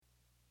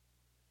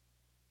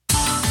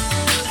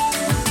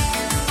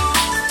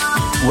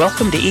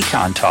Welcome to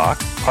Econ Talk,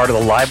 part of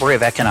the Library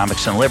of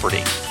Economics and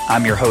Liberty.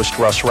 I'm your host,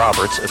 Russ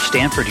Roberts of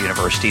Stanford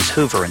University's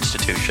Hoover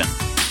Institution.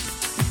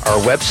 Our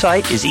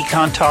website is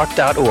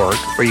econtalk.org,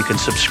 where you can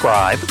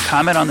subscribe,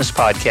 comment on this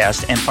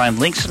podcast, and find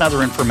links and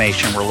other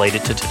information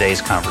related to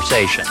today's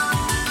conversation.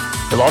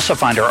 You'll also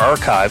find our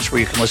archives,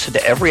 where you can listen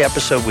to every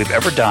episode we've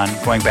ever done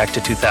going back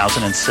to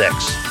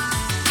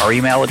 2006. Our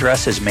email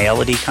address is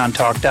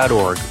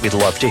mail@econtalk.org. We'd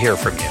love to hear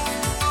from you.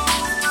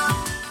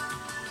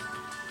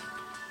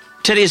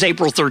 Today is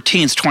April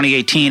 13th,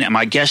 2018, and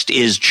my guest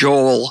is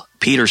Joel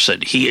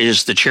Peterson. He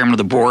is the chairman of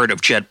the board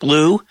of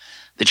JetBlue,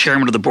 the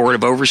chairman of the board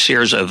of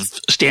overseers of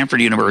Stanford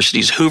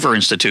University's Hoover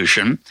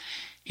Institution.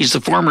 He's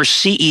the former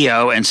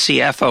CEO and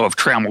CFO of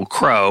Trammell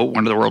Crow,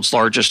 one of the world's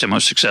largest and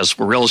most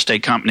successful real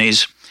estate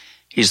companies.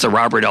 He's the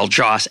Robert L.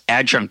 Joss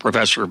Adjunct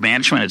Professor of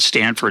Management at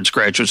Stanford's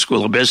Graduate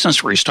School of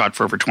Business, where he's taught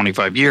for over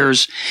 25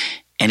 years.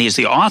 And he's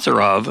the author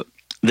of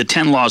The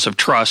 10 Laws of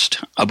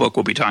Trust, a book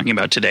we'll be talking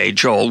about today.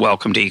 Joel,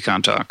 welcome to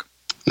Econ Talk.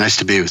 Nice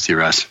to be with you,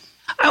 Russ.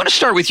 I want to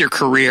start with your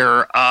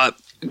career.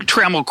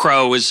 Trammell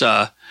Crow is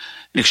an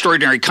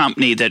extraordinary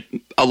company that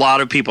a lot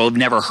of people have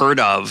never heard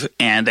of,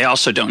 and they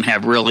also don't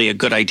have really a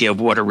good idea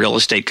of what a real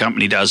estate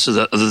company does,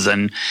 other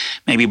than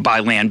maybe buy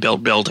land,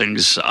 build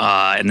buildings,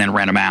 and then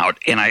rent them out.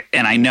 And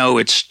I know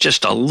it's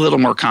just a little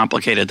more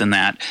complicated than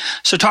that.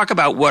 So talk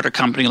about what a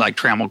company like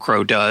Trammell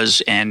Crow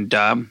does and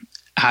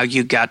how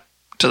you got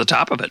to the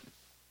top of it.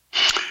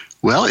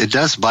 Well, it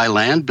does buy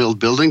land, build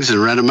buildings,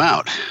 and rent them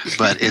out.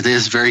 But it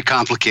is very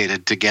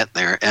complicated to get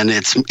there. And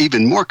it's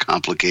even more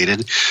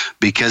complicated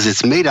because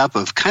it's made up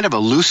of kind of a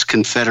loose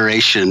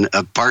confederation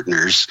of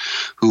partners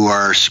who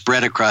are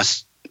spread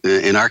across,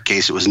 in our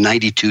case, it was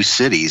 92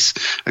 cities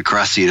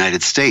across the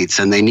United States.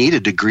 And they need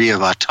a degree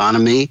of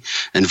autonomy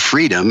and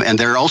freedom. And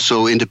they're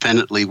also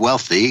independently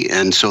wealthy.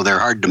 And so they're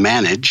hard to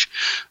manage.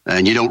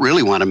 And you don't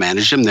really want to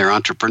manage them. They're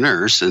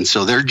entrepreneurs. And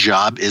so their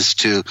job is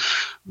to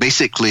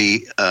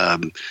basically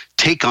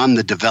take on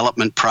the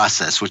development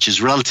process, which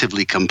is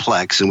relatively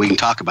complex, and we can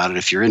talk about it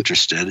if you're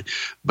interested,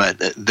 but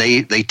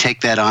they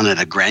take that on at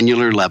a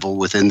granular level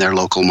within their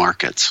local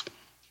markets.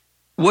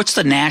 What's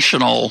the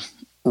national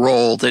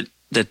role that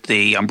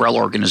the umbrella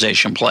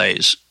organization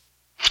plays?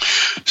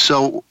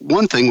 So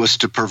one thing was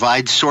to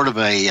provide sort of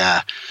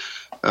a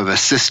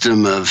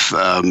system of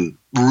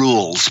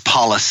rules,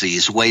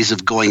 policies, ways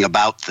of going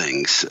about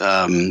things,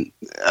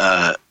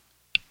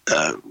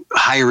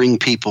 hiring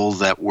people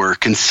that were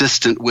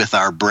consistent with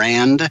our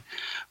brand,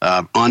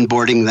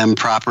 onboarding them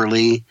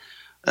properly,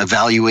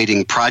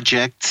 evaluating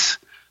projects,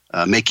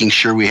 making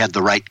sure we had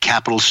the right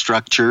capital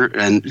structure.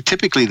 And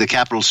typically the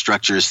capital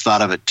structure is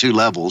thought of at two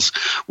levels.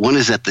 One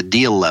is at the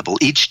deal level.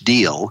 Each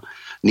deal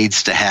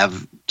needs to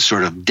have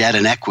sort of debt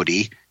and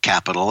equity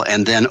capital.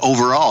 And then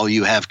overall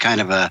you have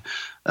kind of a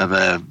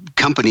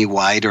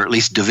company-wide or at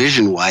least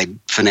division-wide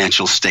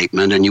financial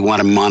statement, and you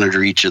want to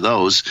monitor each of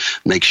those,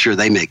 make sure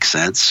they make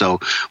sense. So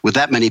with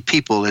that many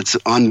people, it's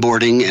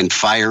onboarding and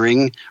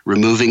firing,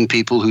 removing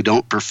people who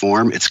don't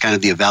perform. It's kind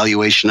of the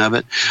evaluation of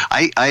it.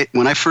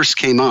 When I first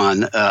came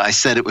on, I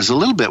said it was a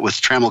little bit with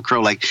Trammell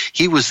Crow, like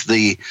he was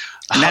the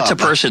And that's a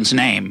person's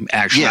name,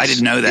 actually. Yes, I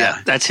didn't know that.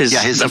 Yeah. That's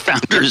the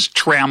founder's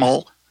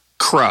Trammell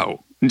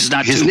Crow. It's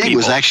not his name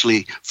was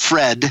actually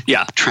Fred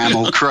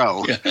Trammell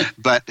Crow,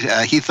 but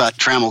he thought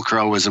Trammell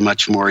Crow was a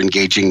much more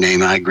engaging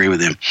name, and I agree with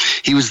him.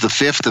 He was the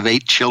fifth of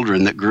 8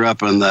 children that grew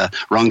up on the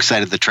wrong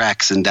side of the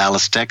tracks in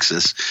Dallas,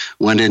 Texas,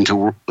 went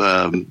into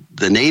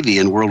the Navy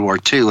in World War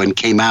II and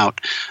came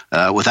out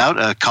without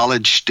a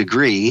college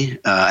degree.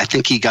 I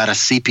think he got a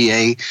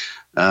CPA,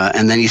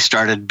 and then he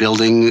started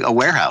building a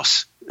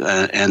warehouse,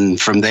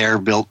 and from there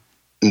built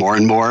more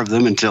and more of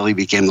them until he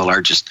became the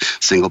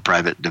largest single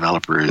private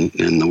developer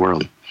in the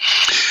world.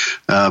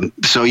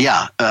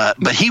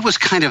 But he was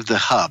kind of the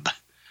hub.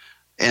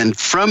 And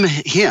from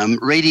him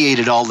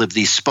radiated all of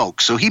these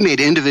spokes. So he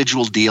made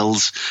individual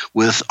deals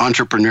with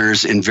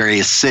entrepreneurs in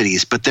various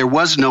cities, but there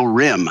was no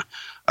rim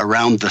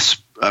around the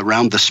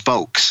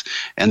spokes.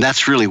 And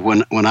that's really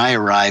when I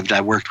arrived,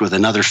 I worked with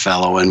another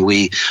fellow, and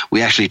we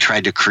actually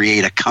tried to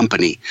create a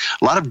company.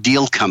 A lot of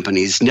deal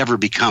companies never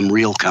become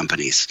real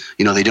companies.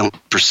 You know, they don't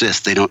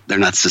persist. They're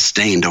not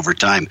sustained over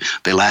time.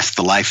 They last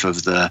the life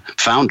of the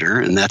founder,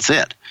 and that's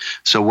it.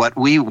 So what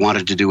we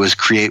wanted to do was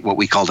create what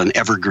we called an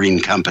evergreen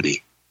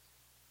company.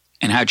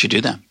 And how'd you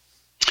do that?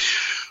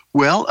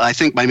 Well, I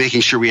think by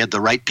making sure we had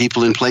the right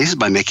people in place,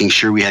 by making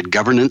sure we had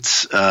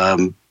governance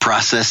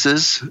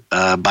processes,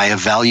 by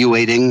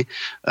evaluating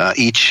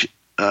each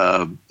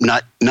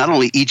not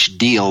only each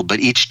deal but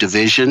each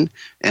division,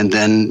 and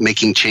then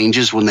making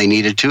changes when they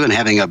needed to,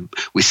 and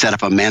we set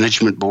up a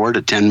management board,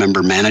 a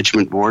 10-member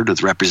management board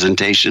with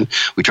representation.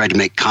 We tried to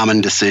make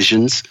common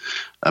decisions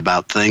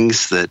about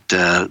things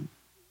that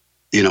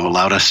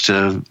allowed us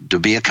to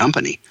be a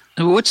company.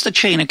 What's the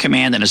chain of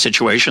command in a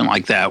situation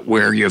like that,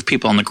 where you have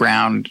people on the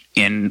ground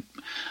in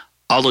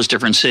all those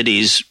different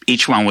cities,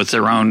 each one with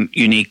their own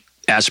unique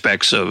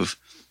aspects of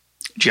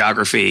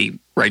geography,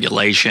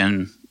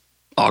 regulation,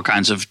 all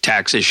kinds of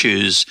tax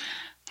issues?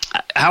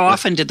 How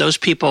often did those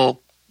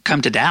people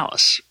come to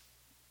Dallas?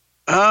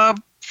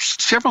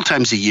 Several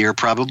times a year,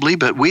 probably,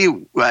 but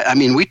we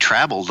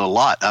traveled a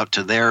lot out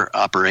to their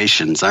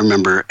operations. I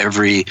remember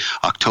every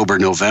October,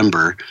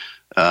 November,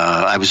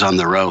 I was on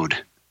the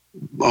road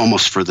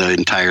almost for the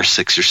entire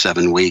 6 or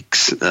 7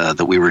 weeks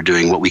that we were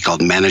doing what we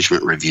called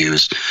management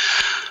reviews,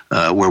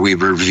 where we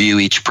review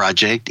each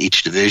project,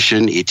 each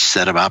division, each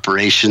set of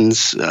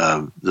operations,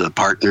 the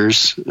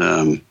partners.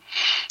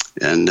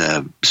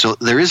 So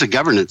there is a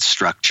governance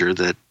structure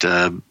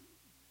that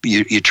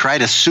you try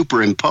to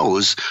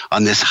superimpose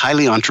on this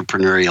highly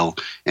entrepreneurial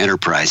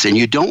enterprise. And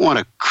you don't want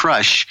to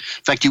crush.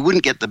 In fact, you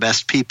wouldn't get the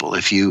best people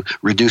if you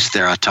reduce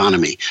their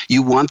autonomy.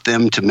 You want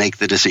them to make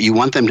the decision. You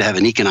want them to have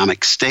an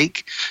economic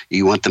stake.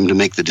 You want them to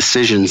make the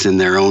decisions in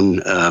their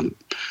own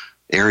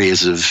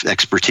areas of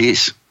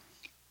expertise.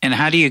 And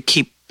how do you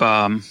keep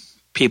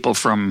people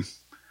from,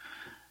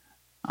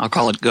 I'll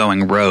call it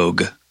going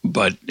rogue,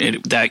 but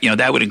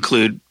that would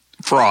include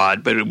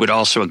fraud, but it would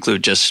also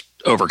include just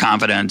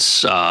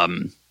overconfidence,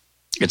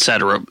 et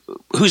cetera.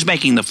 Who's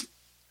making the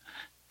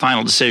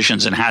final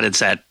decisions, and how does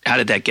that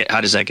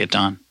get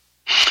done?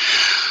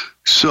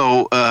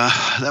 So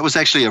that was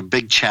actually a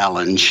big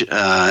challenge,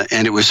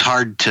 and it was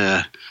hard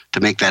to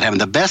make that happen.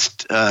 The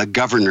best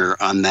governor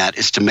on that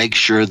is to make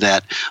sure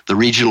that the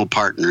regional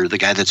partner, the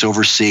guy that's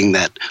overseeing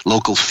that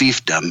local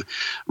fiefdom,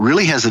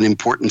 really has an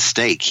important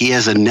stake. He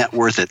has a net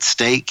worth at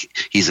stake.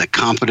 He's a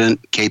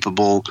competent,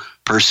 capable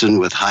person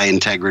with high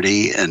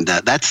integrity, and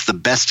that's the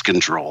best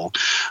control.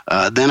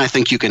 Then I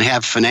think you can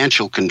have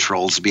financial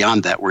controls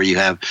beyond that, where you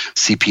have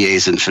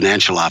CPAs and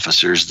financial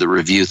officers that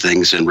review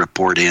things and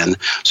report in.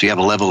 So you have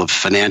a level of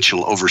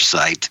financial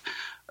oversight.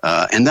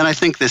 And then I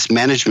think this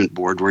management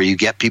board, where you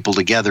get people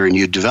together and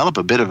you develop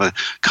a bit of a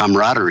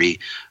camaraderie.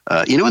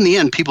 In the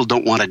end, people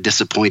don't want to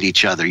disappoint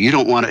each other. You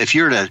don't want to, if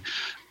you're at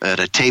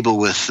a table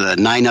with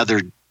 9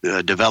 other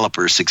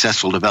developers,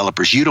 successful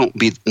developers, you don't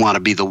want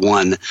to be the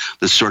one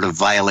that sort of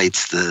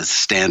violates the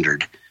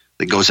standard,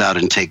 that goes out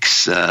and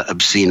takes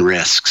obscene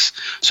risks.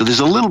 So there's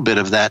a little bit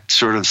of that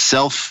sort of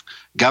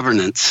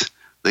self-governance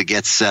that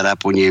gets set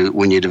up when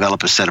you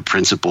develop a set of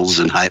principles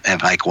and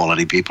have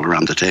high-quality people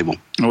around the table.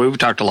 Well, we've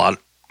talked a lot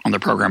on the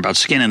program about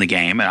skin in the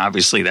game, and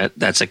obviously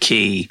that's a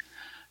key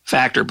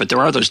factor, but there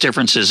are those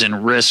differences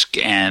in risk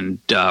and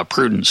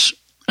prudence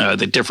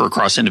that differ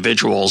across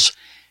individuals.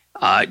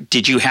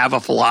 Did you have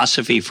a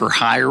philosophy for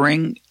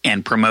hiring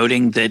and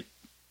promoting that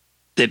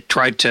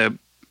tried to,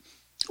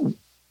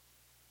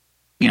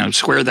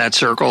 square that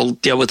circle,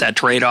 deal with that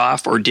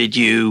trade-off, or did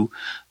you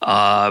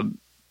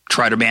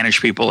try to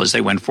manage people as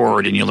they went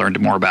forward and you learned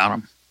more about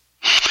them?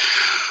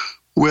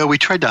 Well, we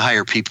tried to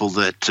hire people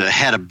that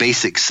had a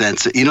basic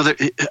sense. I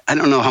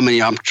don't know how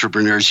many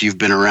entrepreneurs you've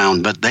been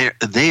around, but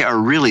they are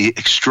really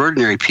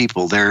extraordinary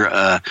people. They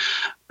have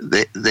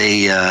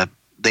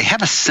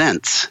a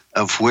sense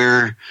of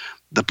where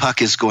the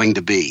puck is going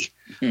to be.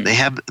 They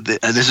have.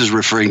 This is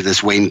referring to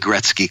this Wayne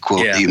Gretzky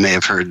quote that you may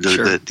have heard,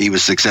 that he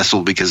was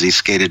successful because he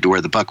skated to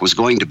where the puck was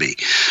going to be.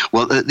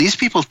 Well, these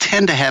people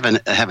tend to have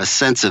a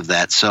sense of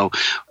that. So,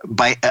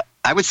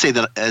 I would say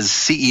that as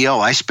CEO,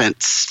 I spent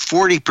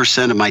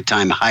 40% of my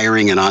time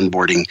hiring and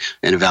onboarding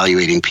and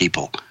evaluating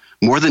people.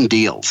 More than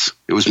deals.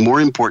 It was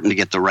more important to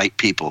get the right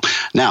people.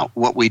 Now,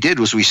 what we did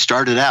was we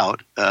started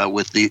out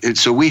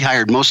so we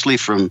hired mostly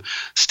from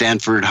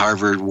Stanford,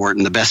 Harvard,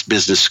 Wharton, the best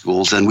business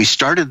schools, and we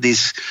started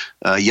these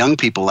young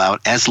people out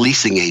as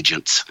leasing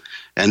agents.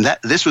 And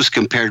this was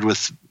compared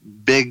with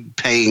big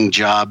paying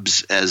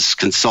jobs as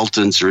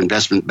consultants or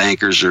investment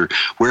bankers or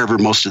wherever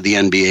most of the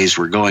MBAs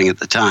were going at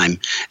the time.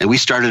 And we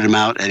started them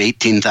out at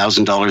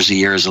 $18,000 a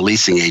year as a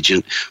leasing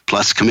agent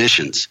plus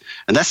commissions.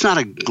 And that's not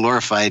a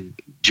glorified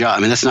job.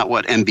 I mean, that's not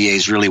what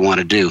MBAs really want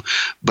to do.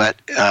 But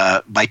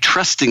by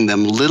trusting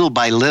them little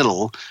by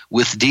little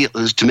with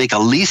deals to make a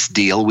lease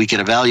deal, we could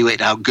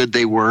evaluate how good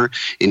they were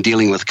in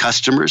dealing with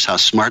customers, how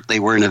smart they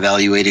were in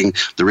evaluating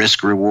the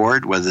risk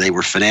reward, whether they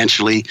were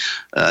financially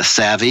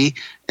savvy.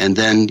 And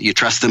then you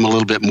trust them a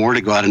little bit more to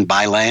go out and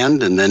buy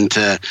land and then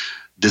to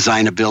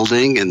design a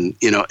building. And,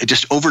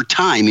 just over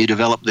time, you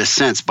develop this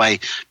sense by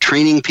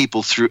training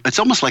people through. It's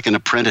almost like an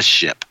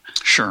apprenticeship.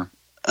 Sure.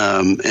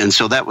 And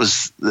so that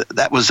was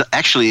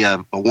actually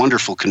a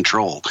wonderful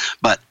control.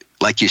 But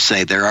like you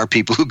say, there are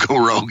people who go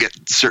rogue at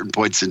certain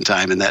points in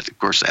time, and that, of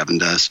course, Evan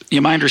does.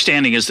 Yeah, my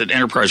understanding is that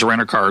Enterprise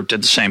Rent-A-Car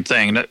did the same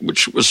thing,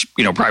 which was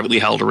privately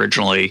held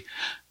originally.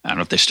 I don't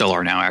know if they still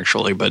are now,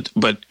 actually, but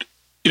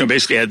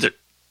basically had the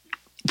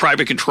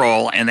private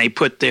control, and they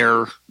put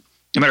no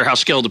matter how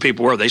skilled the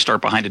people were, they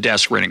start behind a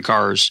desk renting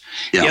cars.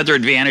 Yeah. The other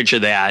advantage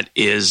of that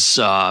is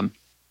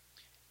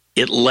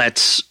it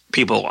lets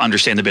people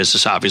understand the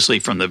business, obviously,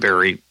 from the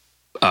very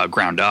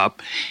ground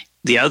up.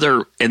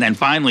 And then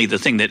finally, the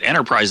thing that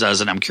Enterprise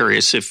does, and I'm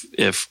curious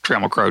if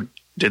Trammell Crow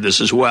did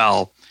this as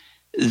well,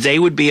 they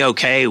would be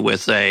okay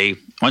with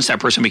once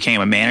that person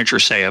became a manager,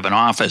 say, of an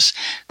office,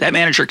 that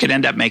manager could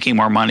end up making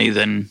more money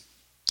than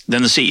the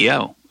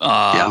CEO.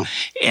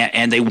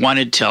 And they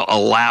wanted to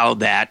allow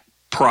that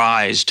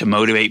prize to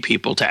motivate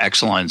people to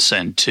excellence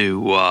and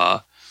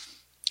to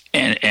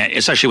and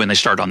especially when they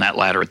start on that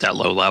ladder at that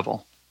low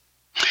level.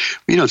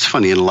 It's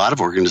funny. In a lot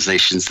of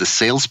organizations, the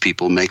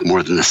salespeople make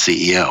more than the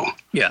CEO.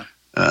 Yeah.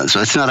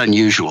 So it's not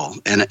unusual.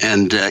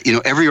 And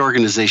every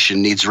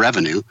organization needs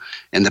revenue,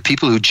 and the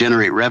people who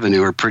generate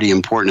revenue are pretty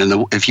important.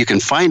 And if you can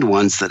find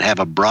ones that have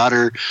a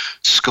broader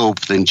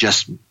scope than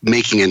just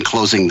making and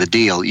closing the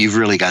deal, you've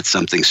really got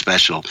something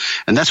special.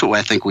 And that's what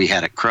I think we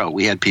had at Crow.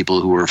 We had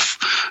people who were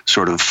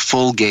sort of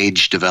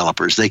full-gauge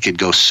developers. They could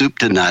go soup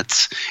to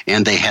nuts,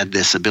 and they had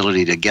this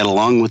ability to get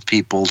along with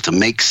people, to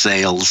make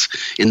sales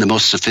in the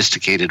most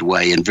sophisticated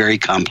way in very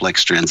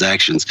complex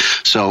transactions.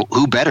 So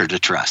who better to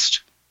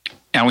trust?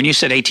 Now, when you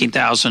said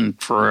 18,000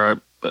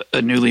 for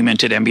a newly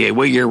minted MBA,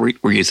 what year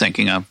were you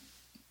thinking of?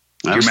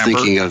 I was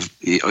thinking of,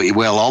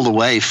 all the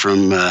way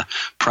from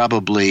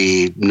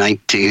probably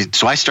 19.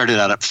 So I started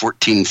out at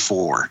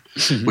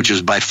 14.4, which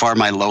was by far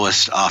my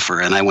lowest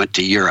offer, and I went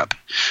to Europe.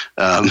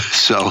 And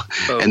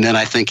then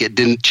I think it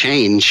didn't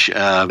change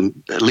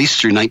at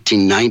least through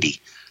 1990.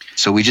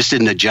 So we just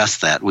didn't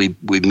adjust that.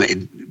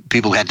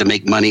 People had to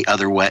make money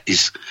other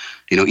ways,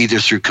 either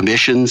through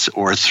commissions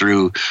or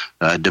through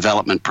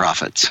development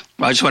profits.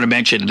 Well, I just want to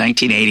mention in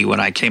 1980, when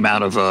I came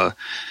out of a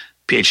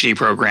PhD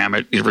program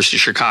at University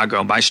of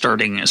Chicago, my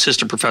starting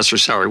assistant professor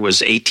salary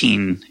was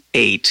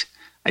 $18,800,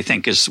 I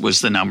think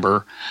was the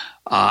number.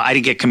 I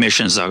didn't get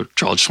commissions, though,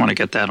 Joel. I just want to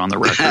get that on the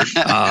record.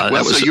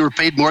 So you were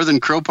paid more than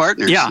Crow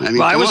Partners. Yeah,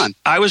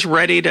 I was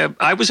ready to.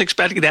 I was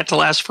expecting that to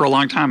last for a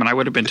long time, and I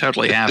would have been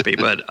totally happy.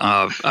 But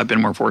I've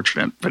been more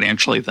fortunate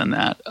financially than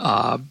that,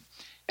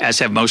 as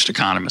have most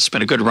economists. It's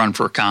been a good run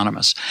for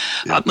economists.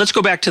 Yeah. Let's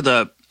go back to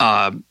the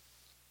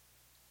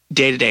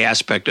day-to-day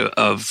aspect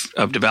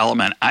of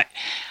development. I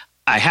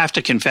have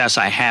to confess,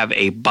 I have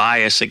a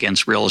bias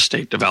against real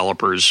estate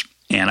developers.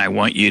 And I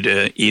want you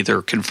to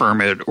either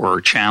confirm it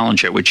or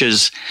challenge it, which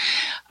is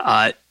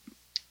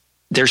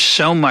there's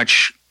so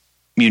much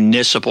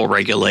municipal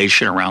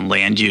regulation around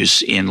land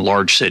use in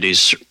large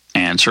cities,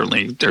 and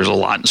certainly there's a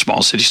lot in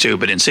small cities too,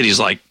 but in cities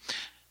like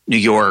New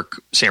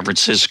York, San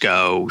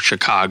Francisco,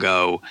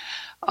 Chicago,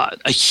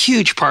 a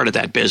huge part of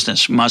that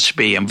business must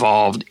be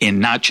involved in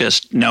not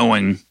just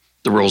knowing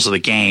the rules of the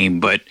game,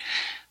 but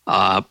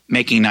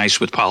making nice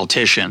with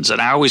politicians.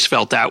 And I always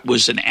felt that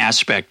was an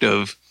aspect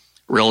of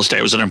real estate.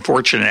 It was an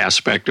unfortunate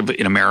aspect of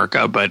in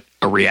America, but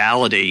a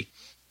reality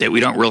that we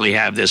don't really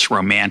have this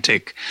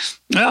romantic,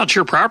 well, it's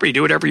your property,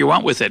 do whatever you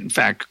want with it. In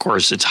fact, of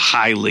course, it's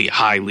highly,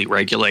 highly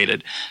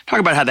regulated. Talk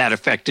about how that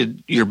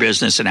affected your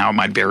business and how it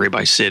might vary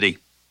by city.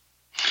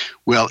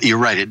 Well, you're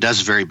right. It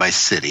does vary by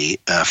city,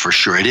 for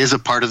sure. It is a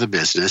part of the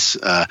business.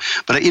 But,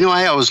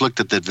 I always looked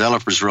at the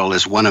developer's role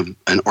as one of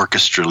an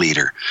orchestra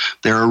leader.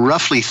 There are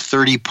roughly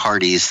 30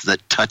 parties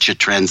that touch a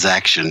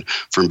transaction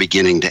from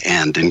beginning to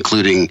end,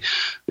 including,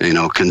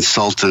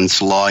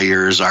 consultants,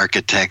 lawyers,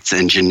 architects,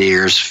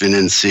 engineers,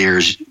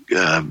 financiers,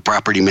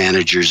 property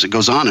managers. It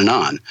goes on.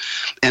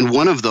 And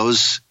one of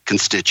those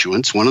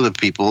constituents, one of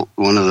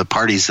the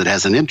parties that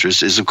has an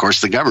interest is, of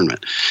course, the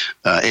government.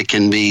 It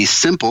can be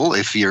simple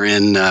if you're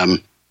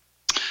in,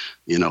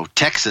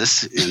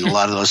 Texas. In a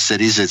lot of those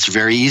cities, it's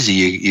very easy.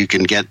 You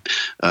can get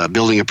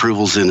building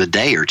approvals in a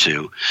day or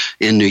two.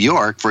 In New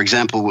York, for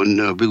example,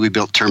 when we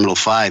built Terminal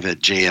 5 at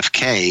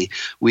JFK,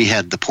 we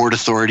had the Port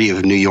Authority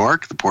of New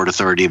York, the Port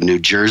Authority of New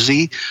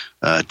Jersey,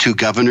 2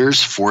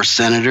 governors, 4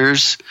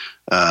 senators,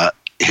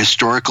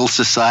 historical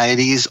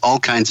societies, all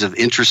kinds of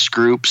interest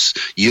groups,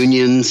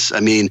 unions.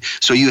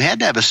 So you had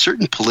to have a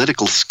certain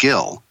political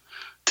skill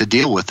to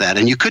deal with that.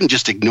 And you couldn't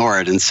just ignore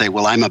it and say,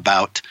 well, I'm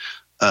about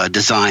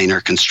design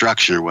or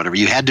construction or whatever.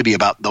 You had to be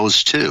about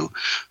those two.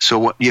 So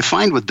what you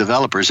find with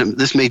developers, and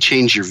this may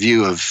change your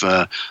view of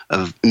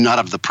not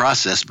of the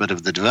process, but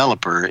of the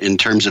developer in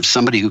terms of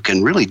somebody who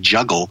can really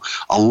juggle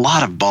a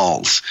lot of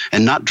balls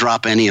and not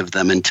drop any of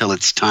them until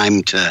it's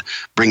time to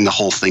bring the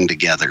whole thing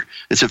together.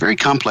 It's a very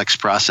complex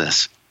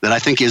process that I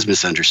think is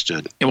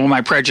misunderstood. Yeah, well,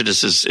 my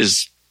prejudice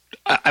is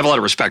I have a lot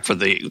of respect for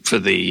the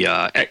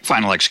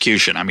final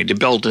execution. To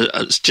build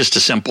just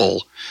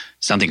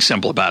something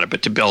simple about it,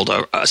 but to build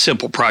a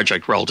simple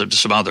project relative to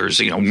some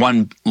others,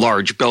 one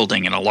large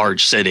building in a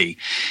large city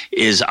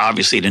is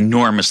obviously an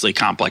enormously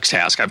complex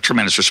task. I have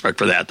tremendous respect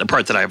for that. The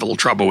part that I have a little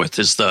trouble with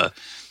is the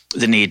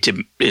need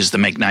is the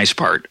make nice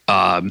part,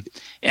 and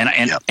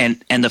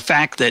the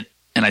fact that,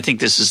 and I think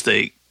this is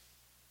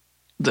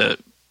the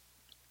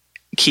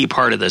key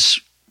part of this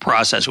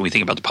process when we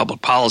think about the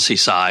public policy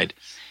side.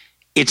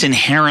 It's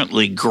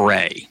inherently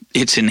gray.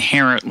 It's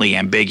inherently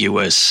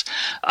ambiguous.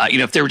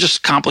 If there were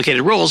just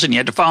complicated rules and you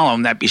had to follow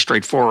them, that'd be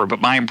straightforward. But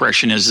my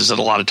impression is that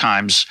a lot of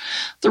times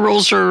the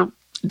rules are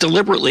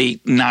deliberately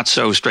not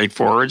so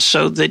straightforward,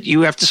 so that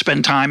you have to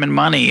spend time and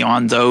money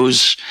on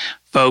those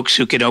folks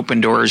who can open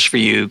doors for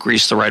you,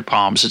 grease the right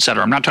palms, et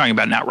cetera. I'm not talking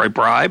about an outright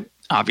bribe,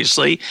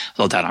 obviously,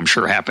 though that I'm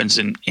sure happens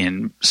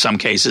in some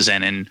cases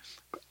and in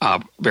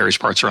various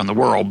parts around the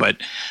world. But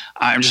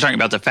I'm just talking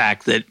about the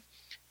fact that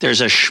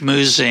there's a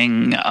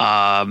schmoozing,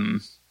 I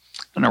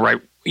don't know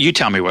You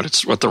tell me what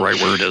the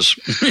right word is.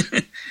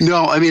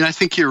 No, I mean, I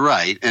think you're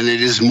right. And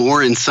it is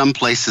more in some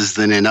places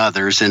than in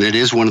others. And it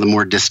is one of the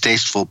more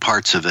distasteful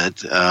parts of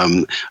it.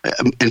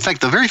 In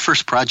fact, the very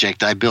first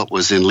project I built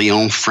was in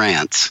Lyon,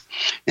 France.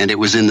 And it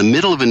was in the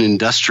middle of an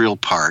industrial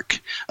park,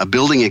 a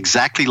building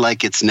exactly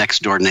like its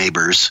next door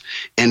neighbors.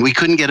 And we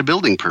couldn't get a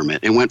building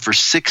permit. It went for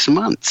 6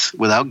 months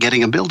without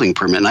getting a building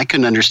permit. And I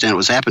couldn't understand what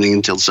was happening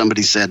until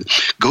somebody said,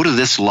 go to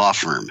this law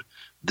firm.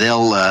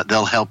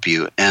 They'll help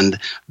you. And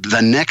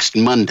the next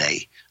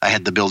Monday, I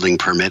had the building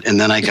permit, and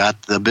then I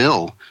got the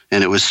bill,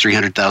 and it was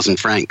 300,000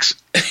 francs.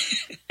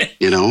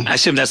 I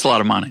assume that's a lot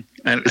of money.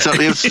 So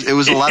it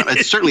was a lot.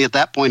 Certainly at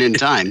that point in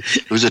time,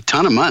 it was a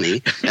ton of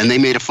money, and they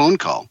made a phone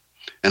call.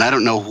 And I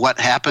don't know what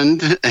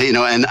happened,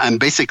 and I'm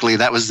basically,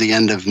 that was the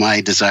end of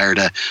my desire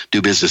to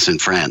do business in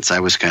France. I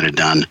was kind of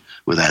done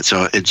with that.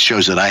 So it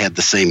shows that I had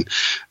the same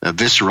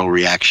visceral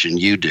reaction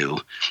you do.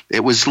 It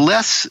was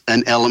less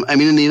an element. I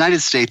mean, in the United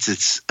States,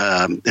 it's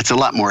a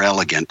lot more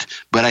elegant,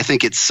 but I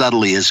think it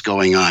subtly is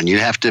going on. You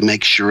have to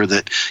make sure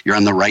that you're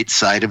on the right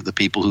side of the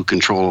people who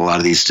control a lot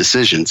of these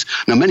decisions.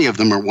 Now, many of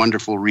them are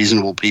wonderful,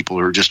 reasonable people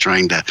who are just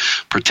trying to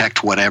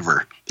protect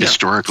whatever,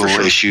 historical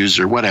issues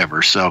or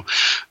whatever. So,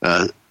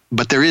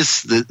 but there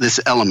is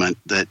this element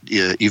that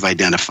you've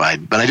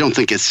identified, but I don't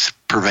think it's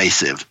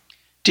pervasive.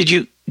 Did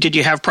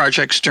you have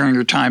projects during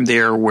your time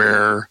there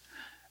where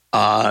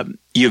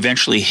you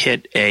eventually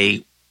hit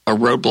a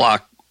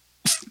roadblock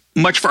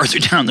much farther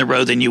down the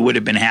road than you would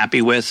have been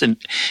happy with? And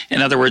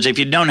in other words, if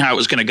you'd known how it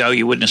was going to go,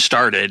 you wouldn't have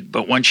started.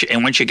 But once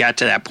you got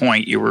to that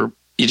point, you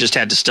just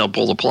had to still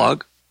pull the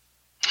plug.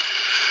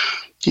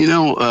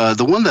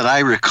 The one that I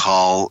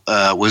recall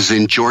was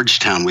in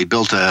Georgetown. We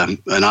built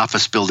an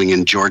office building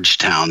in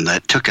Georgetown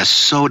that took us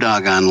so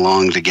doggone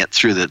long to get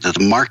through that the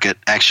market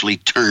actually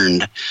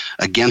turned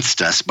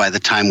against us by the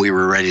time we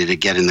were ready to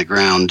get in the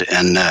ground.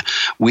 And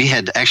we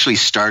had actually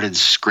started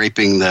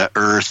scraping the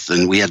earth,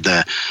 and we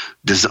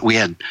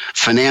had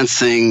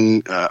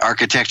financing,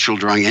 architectural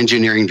drawing,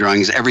 engineering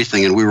drawings,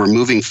 everything, and we were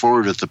moving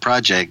forward with the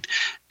project.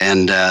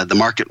 And the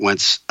market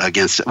went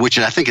against it, which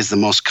I think is the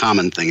most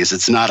common thing. Is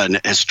it's not a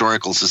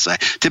historical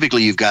society.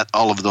 Typically, you've got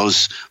all of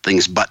those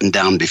things buttoned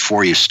down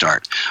before you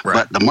start. Right.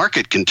 But the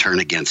market can turn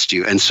against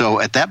you. And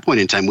so at that point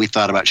in time, we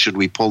thought about, should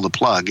we pull the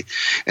plug?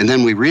 And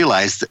then we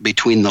realized that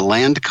between the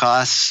land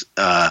costs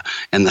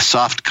and the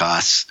soft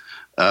costs,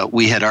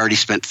 we had already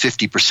spent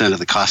 50% of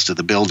the cost of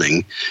the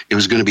building. It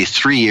was going to be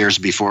 3 years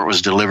before it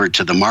was delivered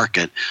to the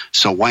market.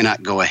 So why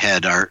not go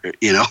ahead?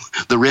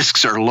 The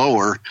risks are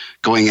lower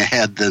going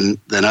ahead than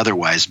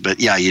otherwise. But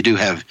yeah, you do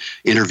have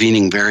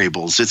intervening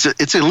variables. It's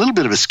a little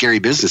bit of a scary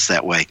business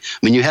that way. I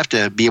mean, you have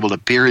to be able to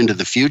peer into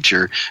the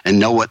future and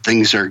know what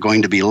things are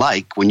going to be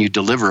like when you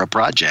deliver a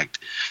project.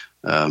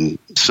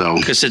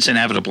 Because it's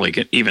inevitably,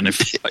 even if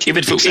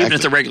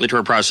the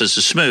regulatory process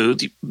is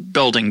smooth,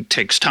 building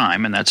takes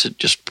time, and that's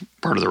just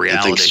part of the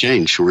reality. Things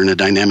change. We're in a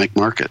dynamic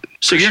market.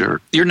 So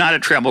you're not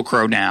at Trammell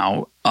Crow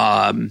now.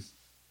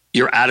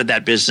 You're out of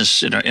that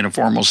business in a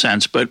formal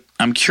sense. But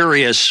I'm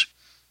curious,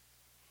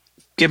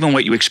 given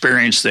what you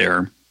experienced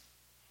there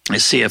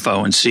as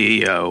CFO and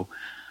CEO,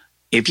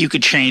 if you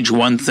could change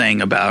one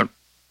thing about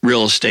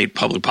real estate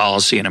public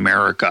policy in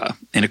America,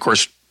 and of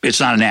course, it's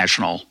not a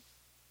national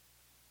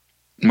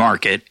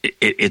market.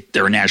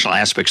 There are national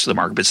aspects to the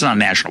market, but it's not a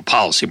national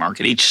policy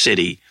market. Each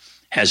city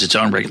has its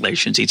own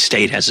regulations. Each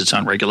state has its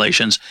own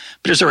regulations.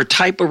 But is there a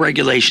type of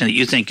regulation that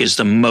you think is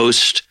the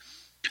most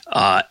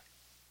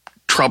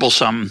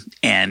troublesome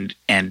and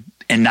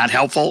not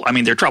helpful? I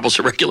mean, there are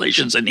troublesome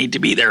regulations that need to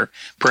be there,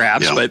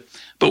 perhaps,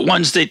 but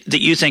ones that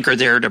you think are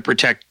there to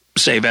protect,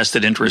 say,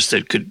 vested interests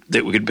that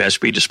could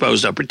best be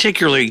disposed of,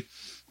 particularly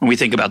when we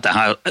think about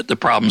the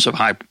problems of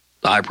high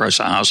price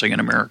of housing in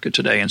America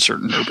today in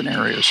certain urban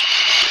areas.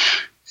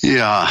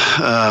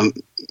 Yeah.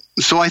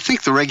 So I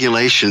think the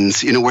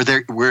regulations,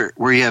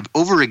 where you have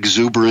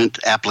over-exuberant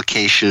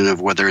application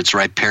of whether it's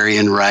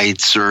riparian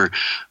rights or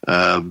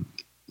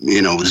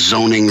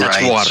zoning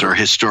rights water. Or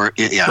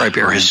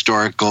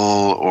historical,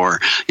 or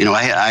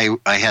I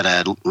had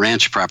a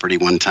ranch property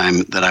one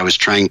time that I was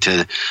trying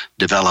to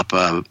develop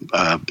a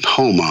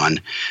home on,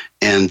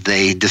 and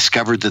they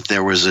discovered that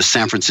there was a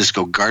San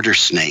Francisco garter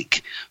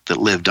snake that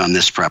lived on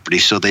this property.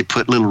 So they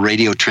put little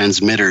radio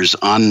transmitters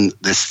on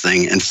this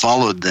thing and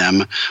followed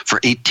them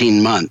for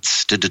 18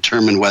 months to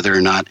determine whether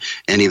or not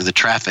any of the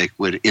traffic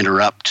would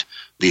interrupt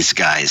these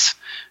guys.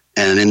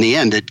 And in the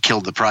end, it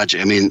killed the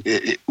project. I mean,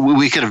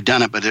 we could have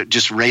done it, but it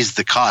just raised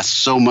the cost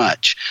so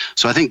much.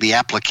 So I think the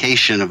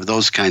application of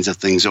those kinds of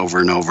things over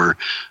and over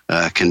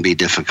can be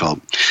difficult.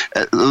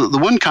 The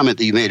one comment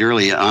that you made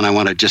earlier on, I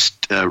want to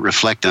just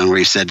reflect on, where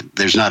you said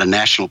there's not a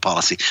national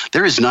policy.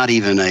 There is not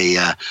even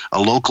a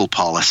local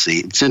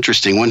policy. It's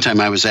interesting. One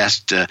time I was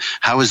asked,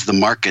 how is the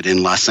market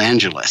in Los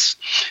Angeles?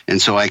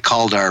 And so I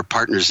called our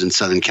partners in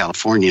Southern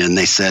California, and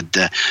they said,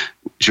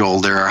 Joel,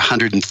 there are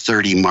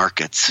 130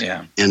 markets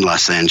in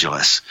Los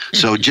Angeles.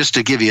 So just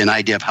to give you an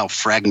idea of how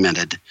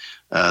fragmented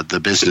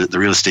the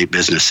real estate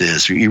business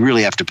is, you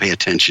really have to pay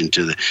attention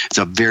to it's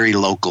a very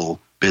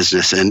local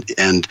business,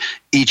 and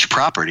each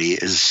property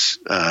is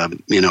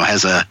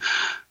has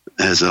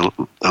a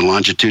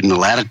longitude and a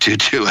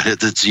latitude to it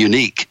that's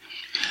unique.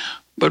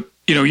 But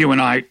you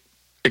and I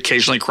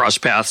occasionally cross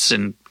paths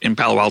in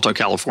Palo Alto,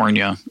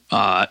 California.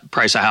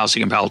 Price of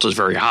housing in Palo Alto is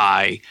very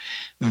high.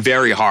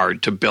 Very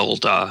hard to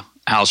build a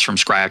house from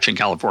scratch in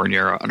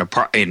California,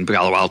 in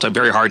Palo Alto.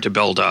 Very hard to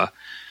build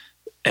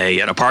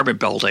an apartment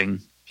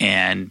building,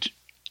 and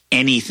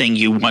anything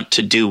you want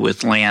to do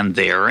with land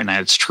there, and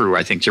that's true,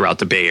 I think, throughout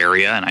the Bay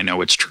Area, and I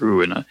know it's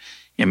true in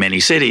many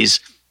cities.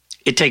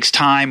 It takes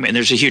time, and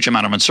there's a huge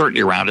amount of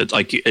uncertainty around it.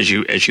 Like as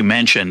you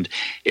mentioned,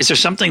 is there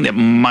something that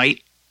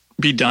might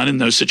be done in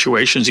those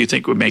situations you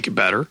think would make it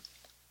better?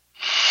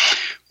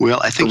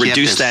 Well, I think or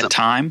reduce that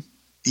time.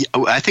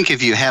 I think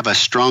if you have a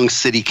strong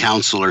city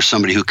council or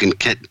somebody who can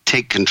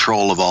take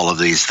control of all of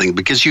these things,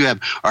 because you have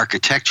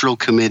architectural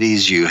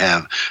committees, you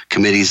have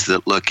committees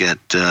that look at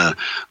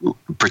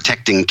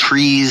protecting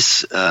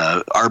trees,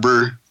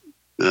 arbor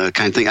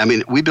kind of thing. I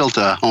mean, we built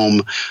a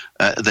home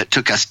that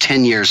took us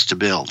 10 years to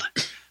build,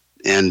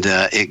 and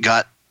it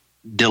got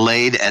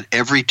delayed at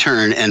every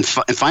turn, and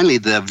finally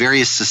the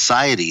various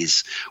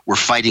societies were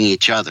fighting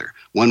each other.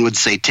 One would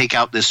say, take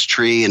out this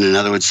tree, and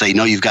another would say,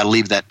 no, you've got to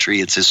leave that tree,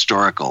 it's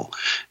historical.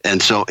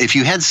 And so if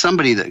you had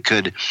somebody that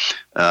could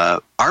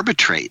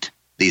arbitrate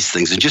these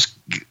things and just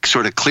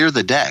sort of clear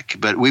the deck.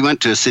 But we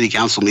went to a city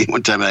council meeting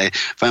one time, and I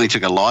finally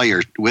took a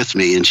lawyer with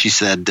me, and she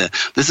said,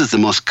 this is the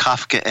most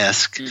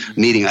Kafkaesque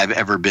meeting I've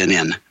ever been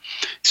in.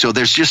 So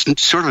there's just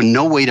sort of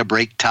no way to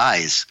break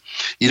ties.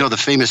 The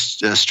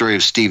famous story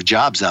of Steve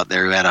Jobs out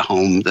there, who had a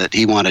home that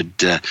he wanted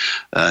to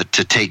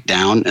take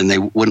down, and they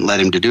wouldn't let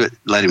him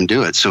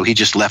do it. So he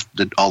just left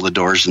all the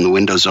doors and the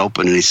windows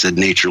open, and he said,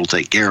 nature will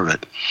take care of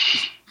it.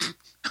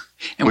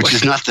 Which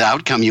is not the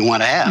outcome you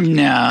want to have.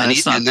 No,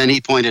 and then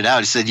he pointed out,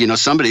 he said,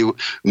 somebody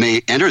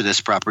may enter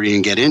this property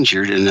and get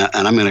injured, and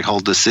I'm going to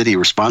hold the city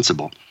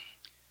responsible.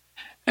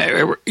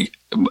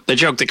 The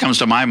joke that comes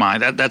to my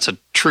mind, that's a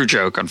true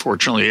joke,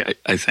 unfortunately,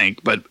 I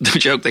think. But the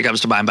joke that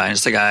comes to my mind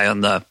is the guy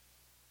on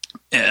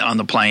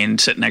the plane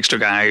sitting next to a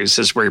guy who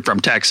says, where are you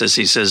from? Texas.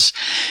 He says,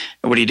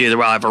 what do you do?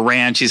 Well, I have a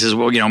ranch. He says,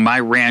 well, my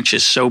ranch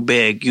is so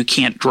big, you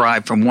can't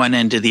drive from one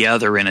end to the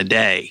other in a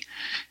day.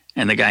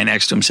 And the guy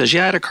next to him says,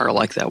 yeah, I had a car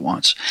like that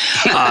once.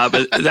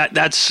 But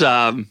that's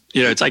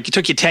it's like it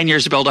took you 10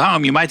 years to build a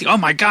home. You might think, oh,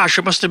 my gosh,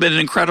 it must have been an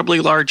incredibly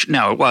large.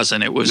 No, it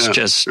wasn't. It was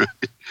just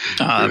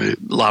a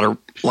lot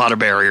of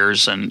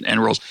barriers and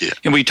rules. Yeah.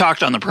 And we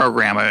talked on the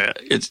program,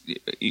 it's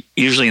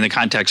usually in the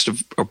context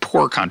of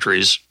poor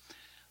countries,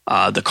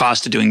 the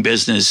cost of doing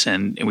business.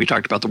 And we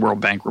talked about the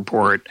World Bank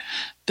report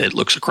that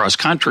looks across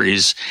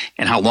countries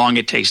and how long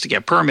it takes to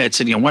get permits.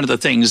 And, one of the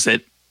things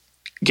that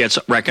gets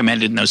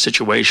recommended in those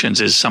situations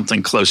is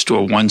something close to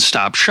a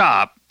one-stop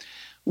shop,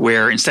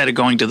 where instead of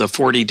going to the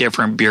 40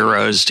 different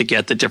bureaus to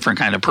get the different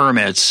kind of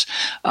permits,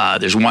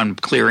 there's one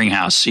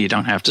clearinghouse, so you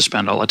don't have to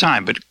spend all the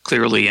time. But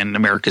clearly in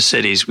America's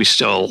cities, we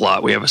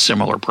have a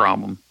similar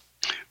problem.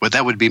 Well,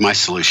 that would be my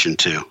solution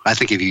too. I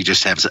think if you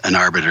just have an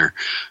arbiter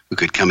who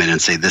could come in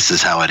and say, this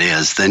is how it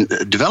is, then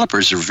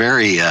developers are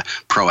very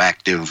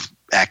proactive,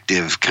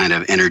 active, kind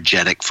of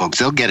energetic folks.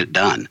 They'll get it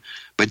done.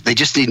 But they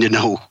just need to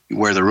know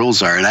where the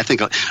rules are. And I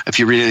think if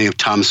you read any of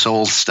Tom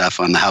Sowell's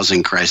stuff on the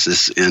housing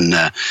crisis in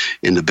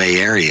the Bay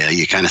Area,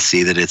 you kind of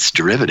see that it's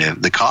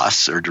derivative. The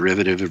costs are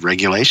derivative of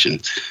regulation.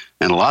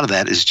 And a lot of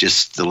that is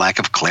just the lack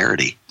of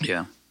clarity.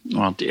 Yeah.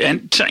 Well,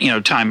 and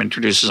time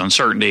introduces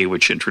uncertainty,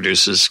 which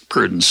introduces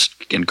prudence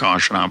and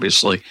caution,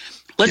 obviously.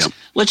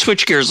 Let's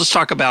switch gears. Let's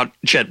talk about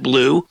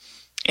JetBlue.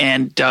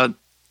 And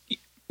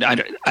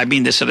I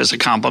mean this as a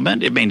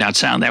compliment. It may not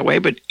sound that way,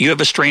 but you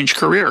have a strange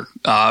career.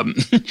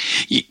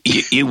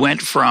 You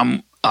went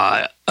from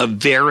a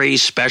very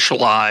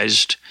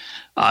specialized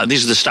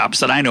these are the stops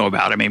that I know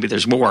about, and maybe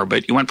there's more,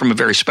 but you went from a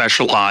very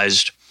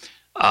specialized,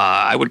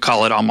 I would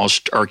call it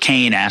almost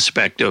arcane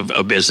aspect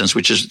of business,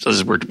 which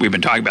is we've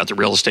been talking about, the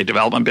real estate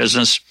development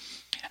business.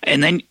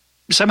 And then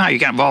somehow you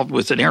got involved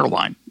with an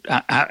airline.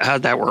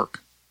 How'd that work?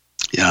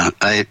 Yeah,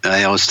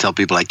 I always tell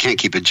people I can't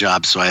keep a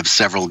job, so I have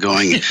several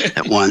going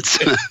at once.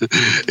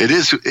 It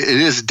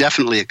is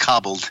definitely a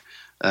cobbled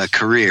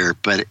career,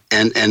 but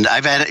and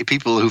I've had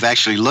people who've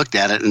actually looked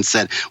at it and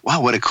said,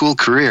 "Wow, what a cool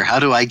career! How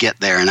do I get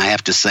there?" And I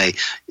have to say,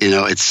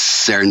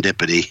 it's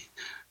serendipity.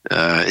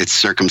 It's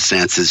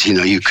circumstances.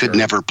 You could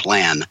never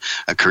plan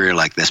a career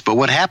like this. But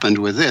what happened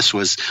with this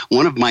was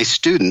one of my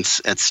students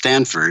at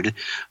Stanford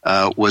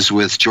was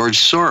with George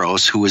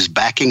Soros, who was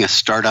backing a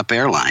startup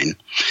airline.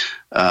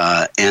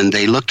 And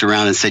they looked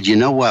around and said, you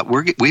know what,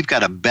 we've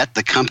got a bet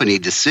the company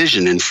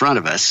decision in front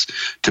of us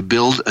to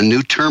build a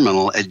new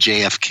terminal at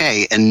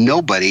JFK, and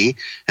nobody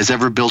has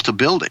ever built a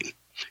building.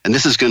 And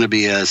this is going to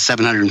be a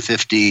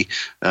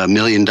 $750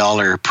 million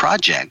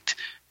project.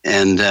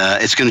 And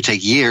it's going to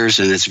take years,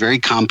 and it's very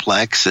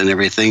complex and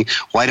everything.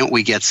 Why don't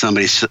we get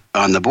somebody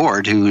on the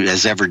board who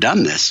has ever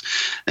done this?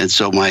 And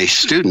so my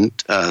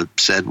student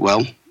said,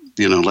 well,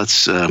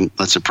 let's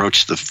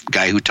approach the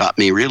guy who taught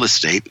me real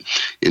estate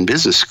in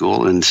business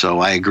school. And so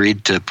I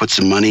agreed to put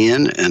some money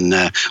in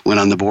and went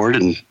on the board.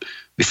 And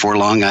before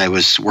long, I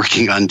was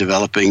working on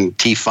developing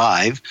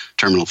T5,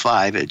 Terminal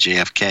 5 at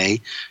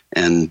JFK.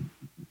 And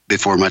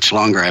before much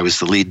longer, I was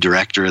the lead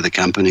director of the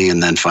company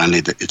and then finally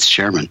its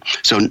chairman.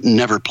 So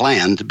never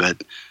planned,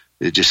 but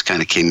it just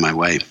kind of came my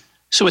way.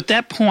 So at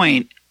that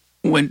point,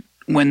 when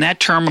that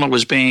terminal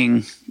was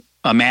being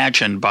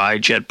imagined by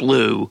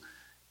JetBlue,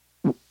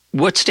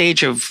 what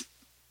stage of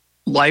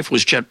life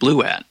was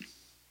JetBlue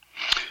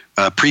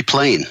at?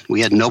 Pre-plane.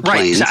 We had no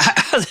planes.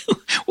 Right.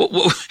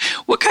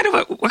 What kind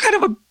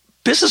of a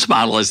business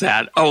model is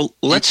that? Oh,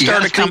 let's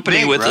start a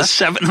company with Russ.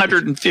 A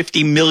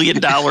 $750 million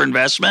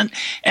investment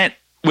and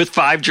with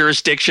 5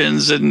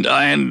 jurisdictions and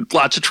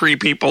lots of tree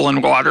people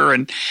and water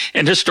and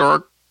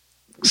historic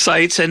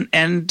sites and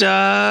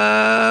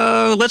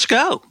let's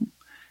go.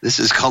 This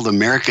is called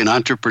American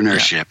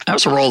entrepreneurship. Yeah, that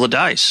was a roll of the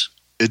dice.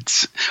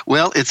 It's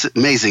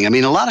amazing. I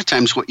mean, a lot of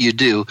times what you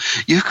do,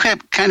 you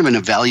have kind of an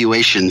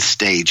evaluation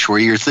stage where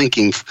you're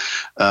thinking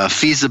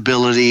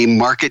feasibility,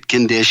 market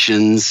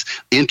conditions,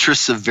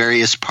 interests of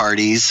various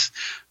parties.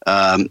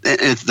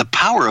 The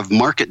power of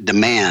market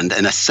demand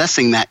and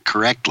assessing that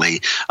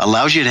correctly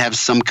allows you to have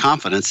some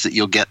confidence that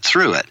you'll get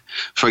through it.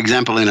 For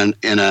example, in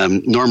a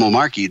normal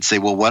market, you'd say,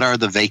 well, what are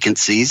the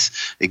vacancies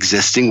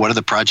existing? What are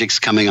the projects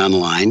coming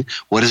online?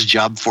 What does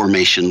job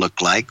formation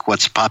look like?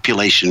 What's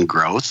population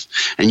growth?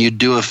 And you'd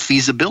do a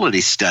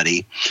feasibility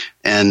study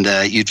and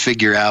you'd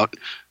figure out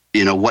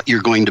what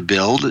you're going to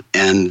build,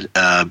 and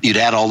you'd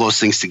add all those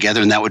things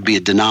together, and that would be a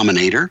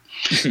denominator.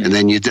 And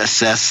then you'd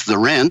assess the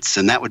rents,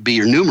 and that would be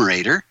your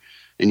numerator.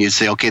 And you'd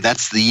say, okay,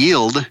 that's the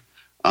yield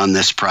on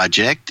this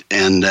project.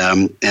 And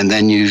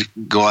then you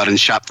go out and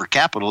shop for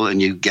capital,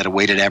 and you get a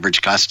weighted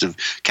average cost of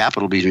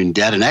capital between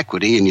debt and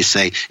equity. And you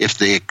say, if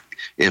the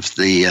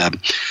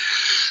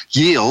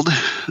yield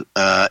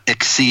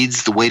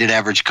exceeds the weighted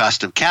average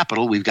cost of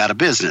capital, we've got a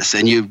business.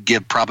 And you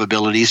give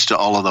probabilities to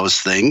all of those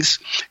things,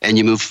 and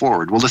you move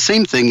forward. Well, the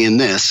same thing in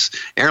this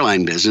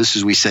airline business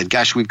is we said,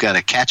 gosh, we've got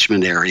a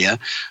catchment area,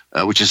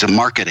 which is a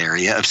market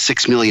area of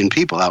 6 million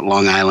people out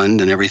Long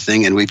Island and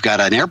everything, and we've got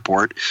an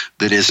airport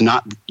that is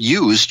not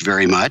used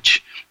very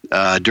much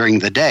during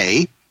the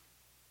day.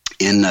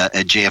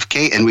 At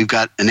JFK, and we've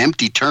got an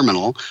empty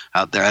terminal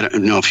out there. I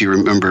don't know if you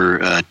remember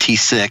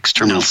T6,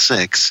 Terminal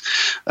 6,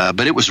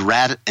 but it was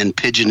rat and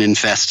pigeon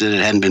infested. It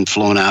hadn't been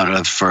flown out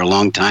of for a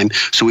long time.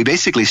 So we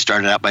basically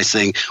started out by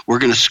saying, we're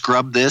going to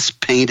scrub this,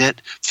 paint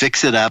it,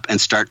 fix it up,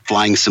 and start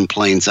flying some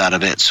planes out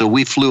of it. So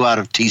we flew out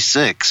of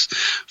T6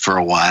 for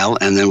a while,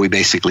 and then we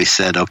basically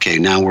said, okay,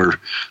 now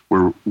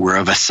we're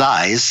of a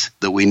size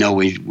that we know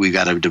we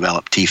got to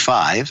develop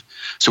T5.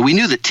 So we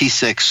knew that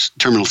T6,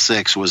 Terminal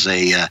 6, was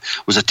a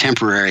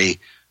temporary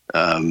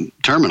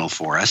terminal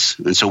for us.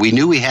 And so we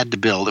knew we had to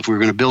build, if we were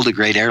going to build a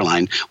great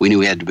airline, we knew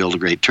we had to build a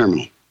great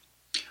terminal.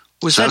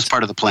 That was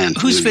part of the plan.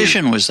 Whose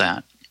vision was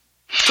that?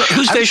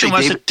 Whose vision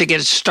was it to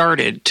get it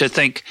started, to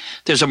think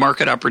there's a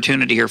market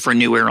opportunity here for a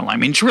new airline? I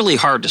mean, it's really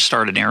hard to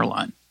start an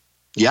airline.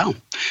 Yeah.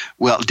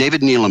 Well,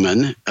 David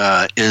Neeleman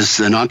is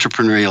an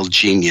entrepreneurial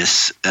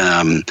genius.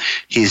 I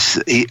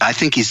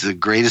think he's the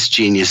greatest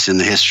genius in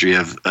the history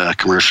of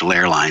commercial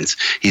airlines.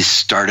 He's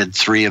started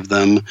 3 of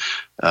them.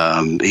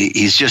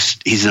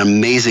 He's an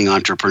amazing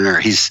entrepreneur.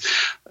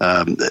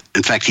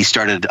 In fact, he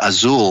started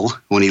Azul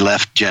when he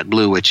left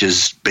JetBlue, which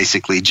is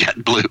basically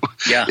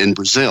JetBlue in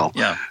Brazil.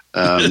 Yeah.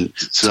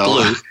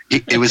 So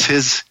it was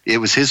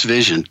his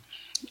vision.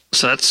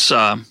 So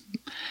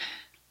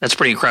that's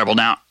pretty incredible.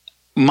 Now,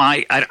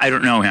 I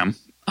don't know him.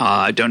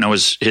 I don't know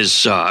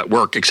his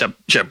work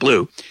except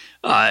JetBlue.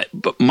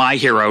 But my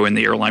hero in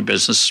the airline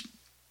business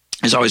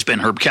has always been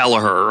Herb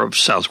Kelleher of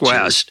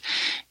Southwest. Sure.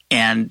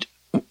 And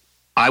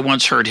I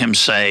once heard him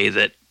say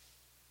that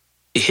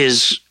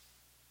his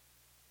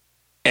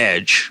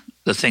edge,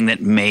 the thing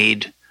that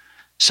made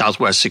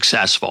Southwest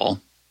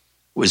successful,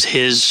 was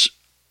his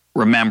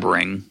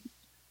remembering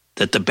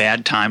that the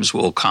bad times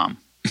will come.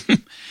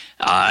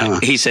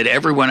 He said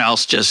everyone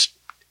else just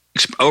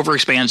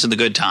overexpands in the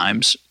good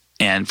times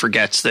and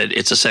forgets that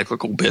it's a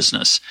cyclical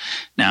business.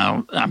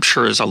 Now, I'm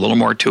sure there's a little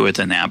more to it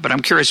than that, but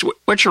I'm curious,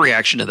 what's your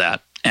reaction to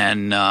that?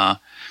 And how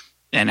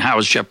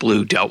has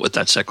JetBlue dealt with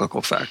that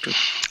cyclical factor?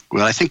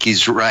 Well, I think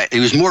he's right.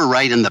 He was more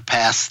right in the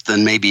past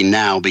than maybe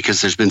now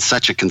because there's been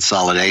such a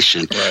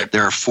consolidation. Right.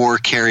 There are 4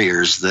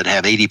 carriers that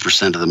have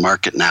 80% of the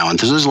market now, and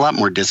there's a lot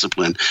more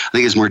discipline. I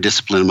think there's more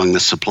discipline among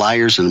the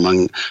suppliers and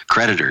among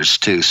creditors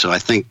too. So I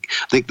think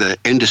the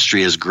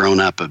industry has grown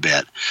up a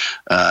bit,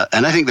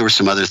 and I think there were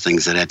some other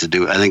things that had to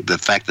do. I think the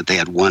fact that they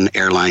had one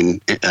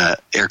airline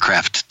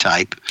aircraft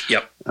type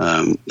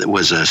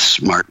was a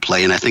smart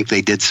play, and I think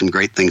they did some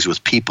great things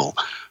with people.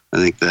 I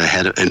think the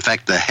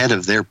head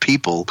of their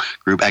people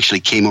group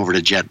actually came over to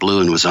JetBlue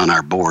and was on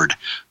our board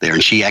there.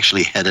 And she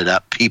actually headed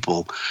up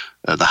people,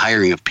 the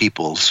hiring of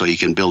people, so you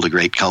can build a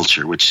great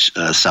culture, which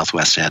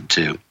Southwest had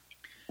too.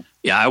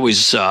 Yeah, I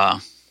was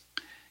in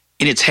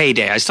its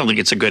heyday. I still think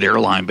it's a good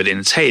airline, but in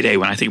its heyday,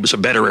 when I think it was a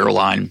better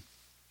airline,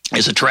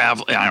 as a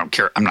travel, I don't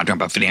care. I'm not talking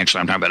about financially.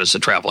 I'm talking about as a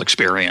travel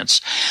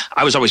experience.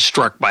 I was always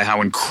struck by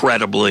how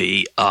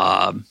incredibly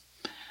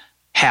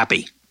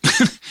happy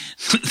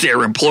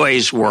their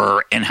employees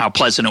were and how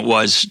pleasant it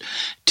was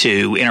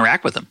to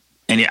interact with them.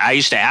 And I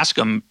used to ask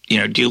them,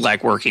 do you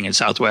like working in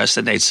Southwest?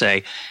 And they'd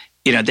say,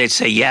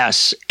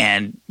 yes.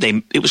 And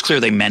it was clear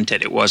they meant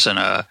it. It wasn't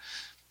a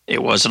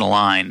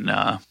line.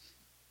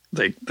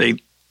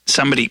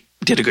 Somebody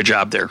did a good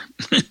job there.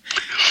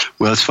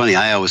 Well, it's funny.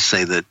 I always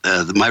say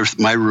that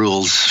my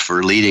rules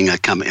for leading a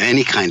company,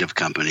 any kind of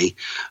company,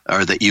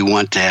 are that you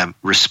want to have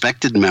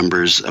respected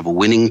members of a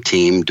winning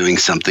team doing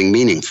something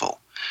meaningful.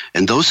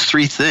 And those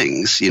three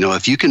things,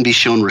 if you can be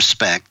shown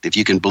respect, if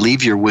you can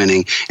believe you're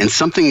winning, and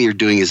something you're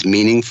doing is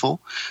meaningful,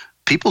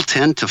 people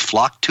tend to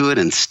flock to it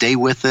and stay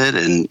with it,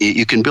 and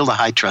you can build a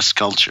high-trust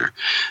culture.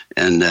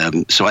 And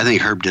so I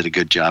think Herb did a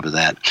good job of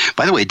that.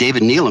 By the way,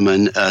 David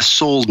Neeleman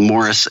sold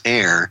Morris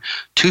Air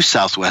to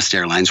Southwest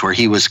Airlines, where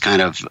he was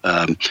kind of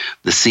the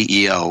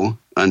CEO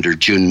under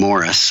June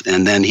Morris.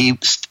 And then he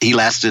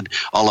lasted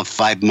all of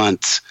 5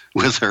 months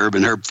with Herb,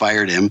 and Herb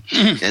fired him.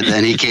 And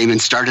then he came and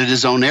started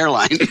his own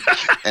airline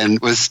and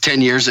was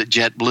 10 years at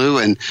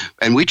JetBlue.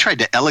 And we tried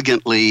to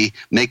elegantly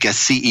make a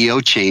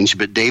CEO change,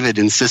 but David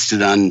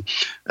insisted on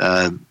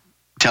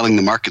telling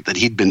the market that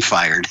he'd been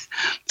fired.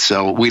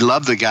 So we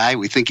love the guy.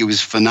 We think he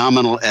was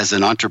phenomenal as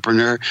an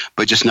entrepreneur,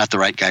 but just not the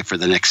right guy for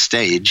the next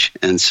stage.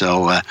 And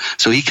so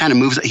he kind of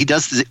moves. He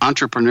does the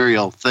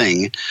entrepreneurial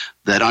thing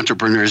that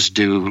entrepreneurs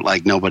do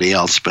like nobody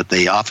else, but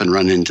they often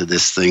run into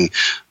this thing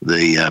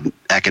the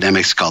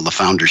academics call the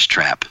founder's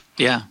trap.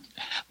 Yeah.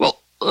 Well,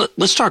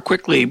 let's talk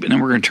quickly, and then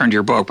we're going to turn to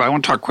your book, but I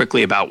want to talk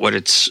quickly about what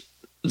it's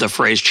the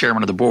phrase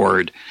chairman of the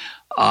board.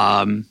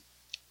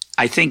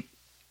 I think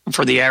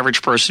for the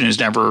average person who's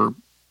never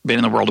been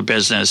in the world of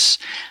business,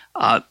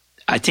 I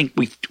think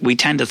we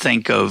tend to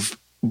think of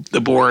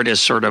the board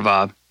as sort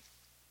of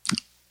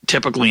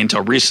typically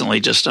until recently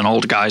just an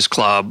old guys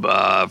club,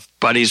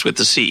 buddies with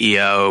the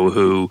CEO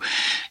who,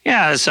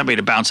 is somebody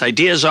to bounce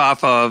ideas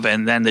off of,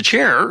 and then the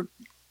chair,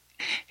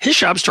 his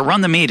job's to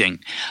run the meeting.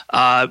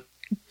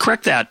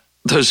 Correct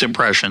those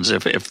impressions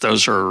if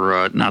those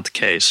are not the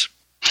case.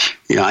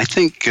 Yeah, I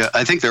think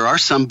there are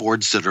some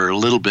boards that are a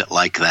little bit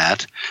like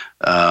that.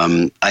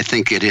 I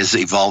think it is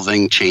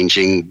evolving,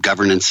 changing.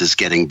 Governance is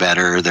getting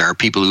better. There are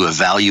people who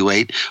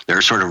evaluate. There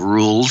are sort of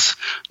rules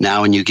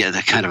now, and you get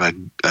a kind of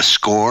a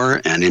score,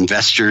 and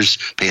investors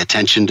pay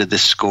attention to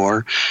this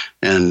score.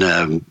 And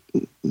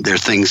there are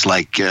things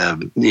like,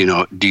 do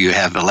you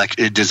have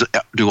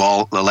do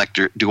all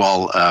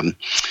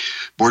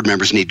board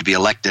members need to be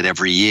elected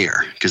every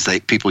year? Because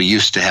people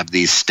used to have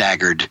these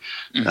staggered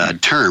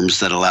terms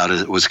that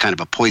it was kind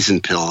of a poison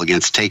pill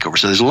against takeover.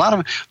 So there's a lot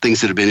of things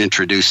that have been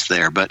introduced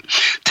there. But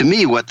to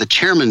me, what the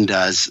chairman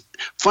does,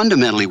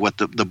 fundamentally what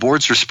the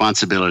board's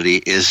responsibility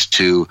is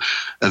to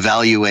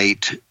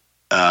evaluate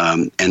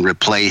and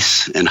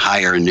replace and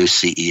hire a new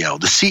CEO.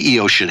 The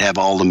CEO should have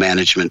all the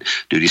management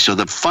duties. So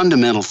the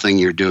fundamental thing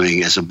you're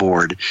doing as a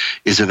board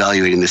is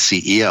evaluating the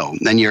CEO.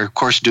 Then you're, of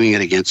course, doing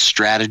it against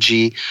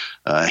strategy,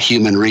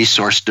 human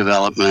resource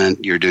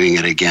development. You're doing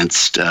it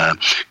against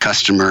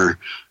customer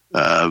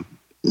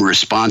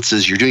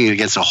responses. You're doing it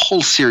against a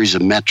whole series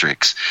of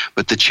metrics.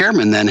 But the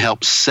chairman then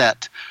helps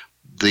set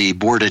the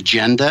board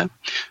agenda.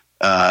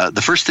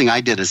 The first thing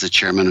I did as a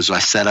chairman was I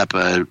set up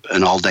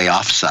an all-day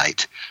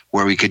offsite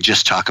where we could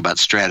just talk about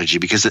strategy,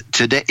 because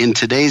in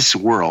today's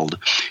world,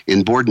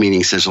 in board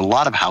meetings, there's a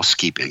lot of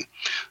housekeeping.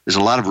 There's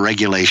a lot of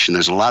regulation.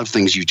 There's a lot of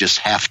things you just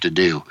have to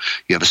do.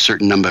 You have a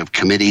certain number of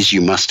committees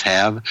you must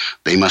have.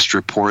 They must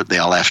report. They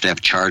all have to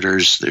have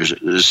charters. There's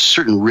a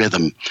certain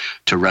rhythm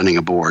to running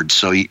a board.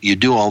 So you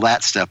do all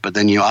that stuff, but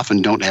then you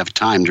often don't have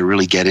time to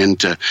really get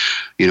into,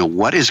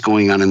 what is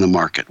going on in the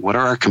market? What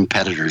are our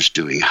competitors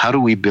doing? How do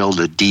we build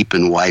a deep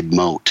and wide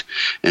moat?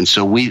 And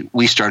so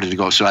we started to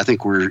go. So I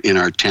think we're in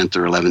our 10th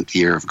or 11th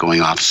year of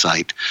going off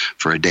site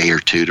for a day or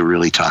two to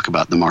really talk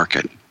about the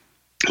market,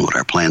 what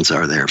our plans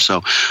are there.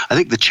 So I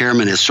think the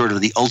chairman is sort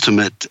of the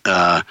ultimate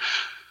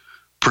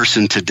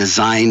person to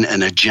design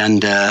an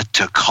agenda,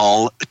 to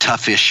call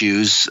tough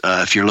issues.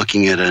 If you're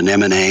looking at an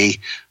M&A,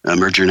 a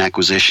merger and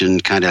acquisition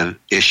kind of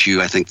issue,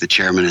 I think the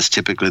chairman is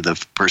typically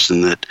the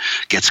person that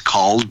gets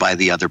called by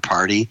the other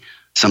party.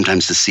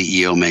 Sometimes the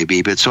CEO may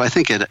be, but so I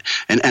think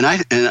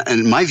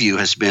and my view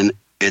has been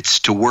it's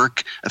to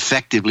work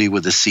effectively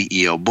with the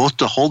CEO, both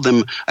to hold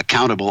them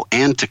accountable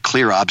and to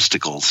clear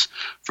obstacles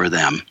for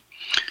them.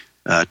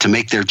 To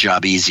make their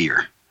job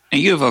easier.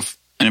 And you have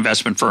an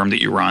investment firm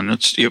that you run.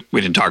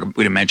 We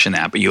didn't mention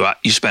that, but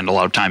you spend a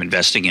lot of time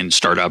investing in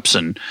startups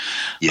and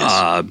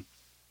yes.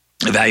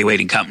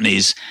 Evaluating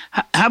companies.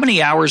 How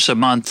many hours a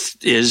month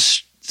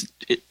is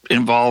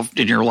involved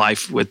in your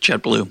life with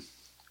JetBlue?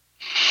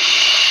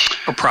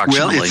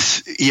 Approximately.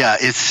 Well,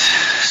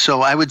 it's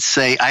So I would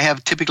say I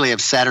typically have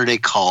Saturday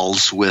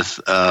calls with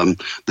the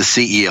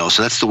CEO.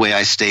 So that's the way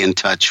I stay in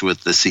touch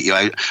with the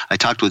CEO. I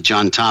talked with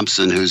John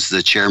Thompson, who's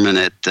the chairman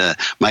at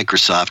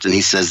Microsoft, and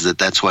he says that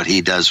that's what he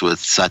does with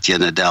Satya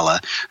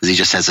Nadella. Is he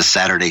just has a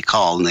Saturday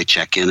call and they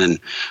check in and,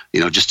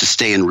 just to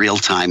stay in real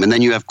time. And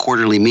then you have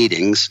quarterly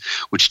meetings,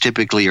 which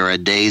typically are a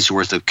day's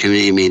worth of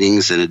committee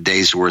meetings and a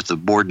day's worth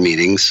of board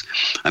meetings.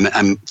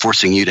 I'm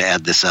forcing you to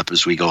add this up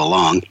as we go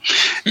along.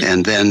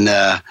 And then,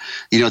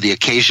 the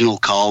occasional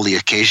call, the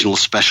occasional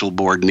special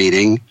board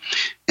meeting,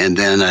 and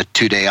then a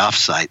 2-day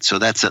offsite. So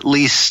that's at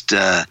least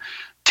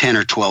 10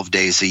 or 12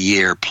 days a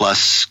year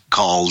plus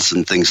calls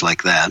and things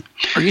like that.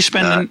 Are you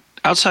spending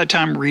outside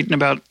time reading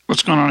about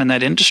what's going on in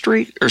that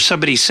industry? Or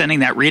somebody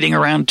sending that reading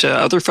around to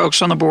other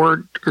folks on the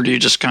board? Or do you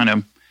just kind of,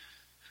 I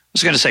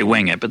was going to say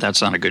wing it, but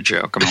that's not a good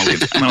joke. I'm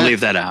going to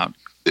leave that out.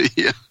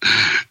 Yeah.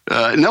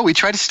 No, we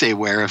try to stay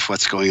aware of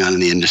what's going on in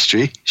the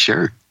industry.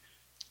 Sure.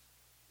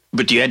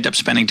 But do you end up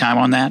spending time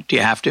on that? Do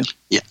you have to?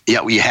 Yeah,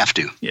 well, you have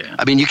to. Yeah.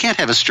 I mean, you can't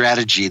have a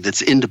strategy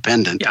that's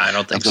independent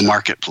of the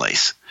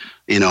marketplace.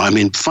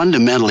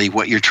 Fundamentally,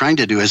 what you're trying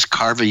to do is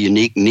carve a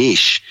unique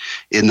niche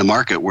in the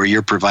market where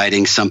you're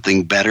providing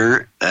something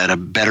better at a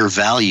better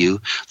value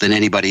than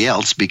anybody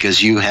else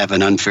because you have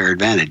an unfair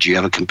advantage. You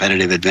have a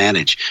competitive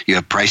advantage. You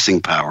have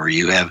pricing power.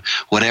 You have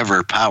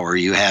whatever power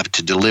you have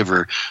to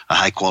deliver a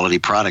high-quality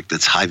product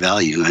that's high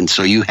value. And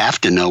so you have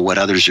to know what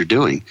others are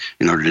doing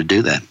in order to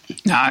do that.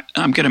 Now,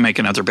 I'm going to make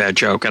another bad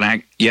joke,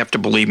 and you have to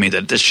believe me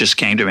that this just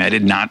came to me. I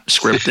did not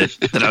script it,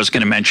 that I was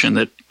going to mention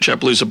that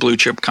JetBlue's a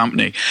blue-chip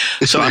company.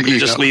 So I'm going to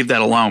just leave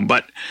that alone.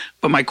 But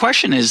my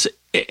question is,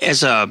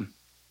 as a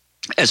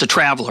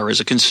traveler,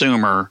 as a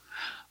consumer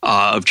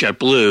of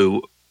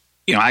JetBlue,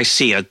 I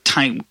see as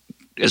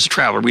a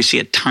traveler, we see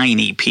a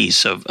tiny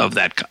piece of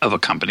a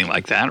company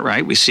like that,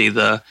 right? We see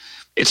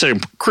it's a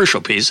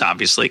crucial piece.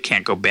 Obviously, it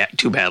can't go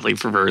too badly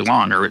for very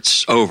long, or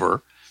it's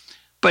over.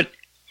 But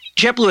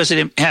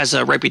JetBlue has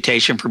a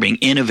reputation for being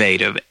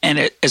innovative,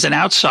 and as an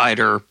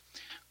outsider,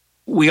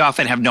 we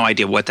often have no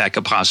idea what that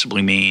could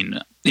possibly mean.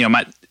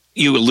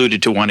 You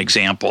alluded to one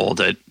example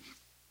that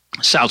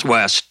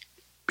Southwest,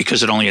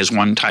 because it only has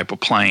one type of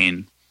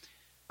plane,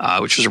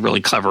 which was a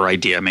really clever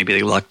idea. Maybe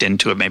they lucked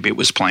into it. Maybe it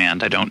was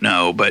planned. I don't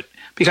know. But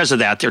because of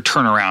that, their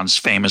turnaround's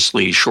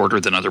famously shorter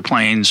than other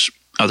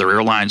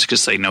airlines,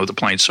 because they know the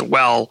plane so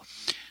well.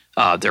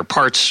 Their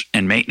parts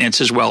and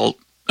maintenance as well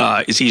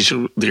is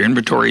easier. Their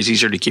inventory is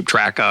easier to keep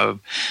track of,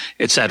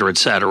 et cetera, et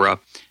cetera.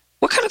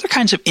 What kind of other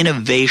kinds of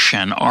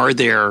innovation are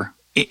there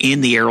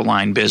in the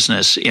airline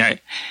business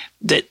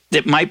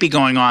that might be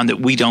going on that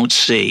we don't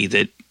see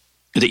that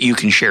you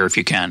can share if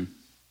you can?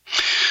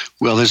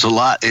 Well, there's a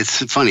lot.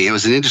 It's funny. It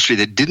was an industry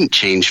that didn't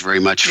change very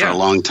much for a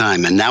long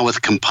time, and now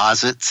with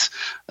composites,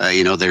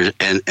 I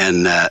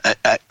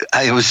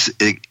was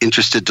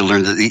interested to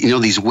learn that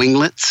these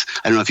winglets.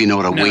 I don't know if you know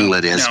what a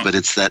winglet is, but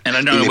it's that. And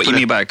I don't know what you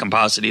mean by a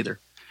composite either.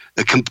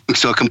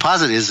 So a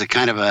composite is a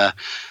kind of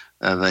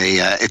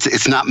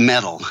it's not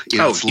metal.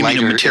 It's you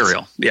lighter. Mean a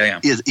material? Yeah.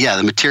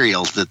 The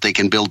materials that they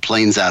can build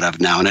planes out of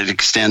now, and it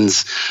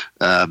extends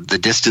the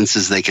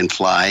distances they can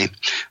fly.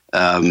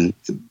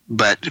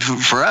 But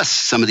for us,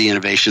 some of the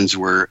innovations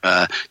were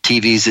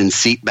TVs in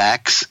seat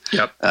backs.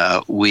 Yep.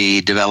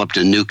 We developed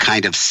a new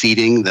kind of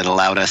seating that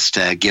allowed us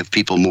to give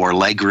people more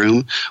leg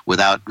room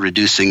without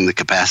reducing the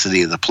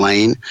capacity of the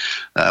plane.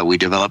 We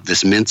developed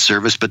this Mint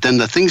service. But then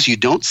the things you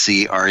don't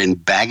see are in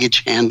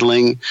baggage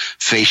handling,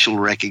 facial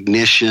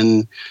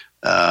recognition,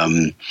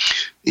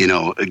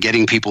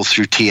 getting people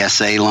through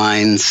TSA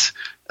lines,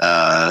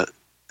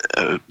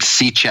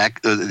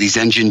 C-check, these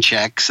engine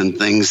checks and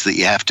things that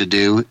you have to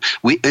do.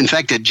 In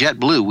fact, at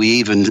JetBlue, we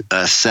even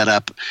set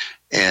up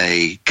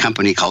a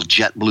company called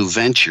JetBlue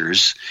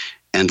Ventures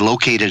and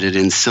located it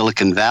in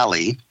Silicon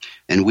Valley.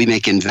 And we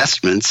make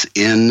investments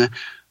in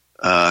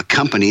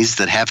companies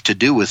that have to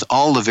do with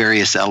all the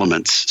various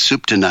elements,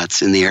 soup to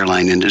nuts, in the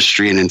airline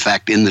industry and, in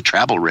fact, in the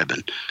travel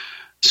ribbon.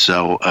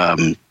 So,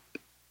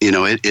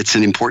 it's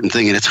an important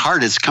thing. And it's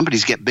hard as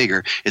companies get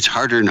bigger, it's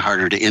harder and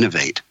harder to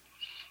innovate.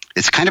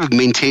 It's kind of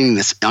maintaining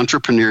this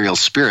entrepreneurial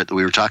spirit that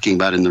we were talking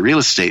about in the real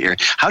estate area.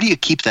 How do you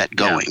keep that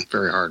going? Yeah,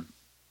 very hard.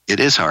 It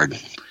is hard.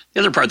 The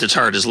other part that's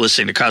hard is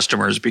listening to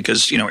customers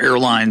because,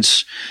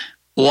 airlines,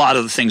 a lot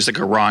of the things that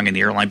go wrong in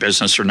the airline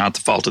business are not the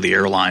fault of the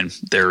airline.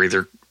 They're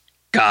either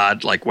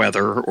God, like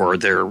weather, or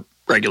they're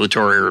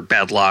regulatory or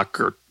bad luck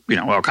or,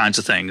 all kinds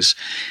of things.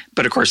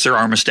 But, of course, there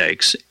are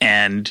mistakes.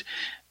 And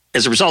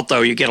as a result,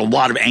 though, you get a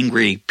lot of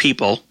angry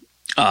people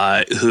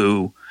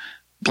who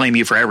blame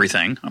you for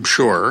everything, I'm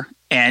sure.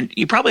 And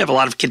you probably have a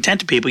lot of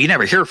contented people you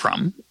never hear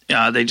from.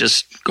 They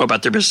just go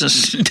about their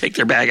business and take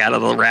their bag out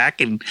of the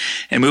rack and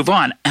move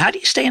on. How do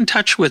you stay in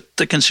touch with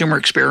the consumer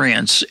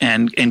experience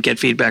and get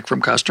feedback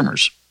from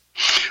customers?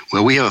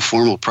 Well, we have a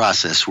formal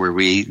process where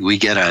we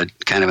get a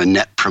kind of a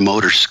net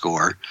promoter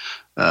score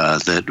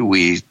that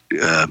we,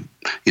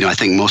 I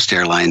think most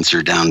airlines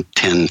are down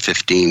 10,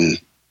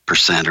 15%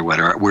 6% or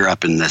whatever. We're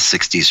up in the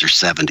 60s or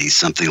 70s,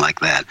 something like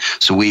that.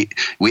 So we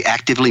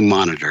actively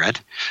monitor it.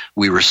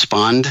 We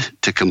respond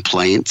to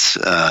complaints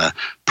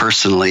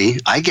personally.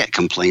 I get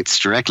complaints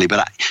directly,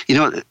 but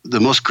the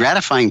most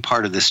gratifying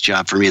part of this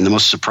job for me, and the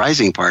most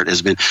surprising part,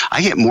 has been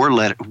I get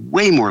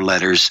way more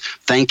letters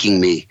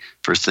thanking me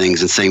for things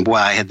and saying,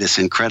 wow, I had this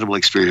incredible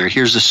experience, or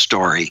here's a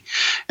story.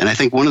 And I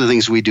think one of the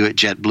things we do at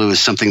JetBlue is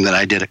something that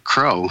I did at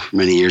Crow for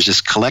many years,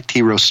 is collect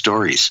hero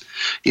stories.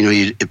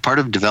 Part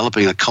of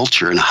developing a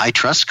culture, and a high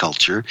trust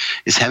culture,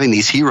 is having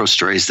these hero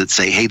stories that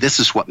say, hey, this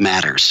is what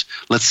matters.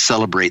 Let's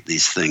celebrate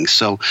these things.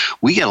 So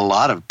we get a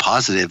lot of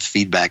positive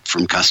feedback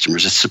from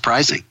customers. It's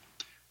surprising.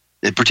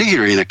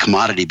 Particularly in a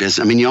commodity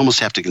business. I mean, you almost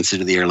have to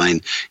consider the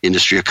airline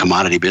industry a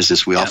commodity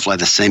business. We all fly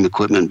the same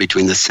equipment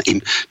between the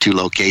same two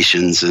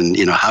locations. And,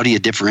 how do you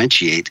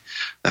differentiate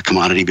a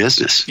commodity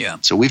business? Yeah.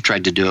 So we've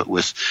tried to do it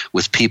with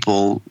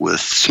people,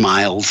 with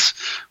smiles,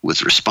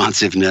 with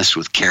responsiveness,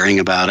 with caring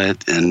about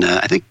it. And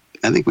I think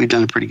we've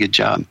done a pretty good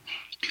job.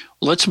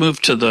 Let's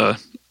move to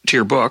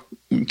your book,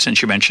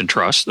 since you mentioned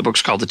trust. The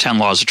book's called The 10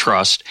 Laws of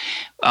Trust.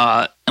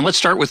 And let's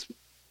start with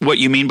what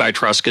you mean by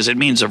trust, because it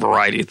means a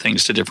variety of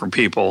things to different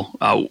people.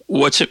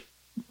 What's it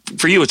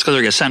for you? It's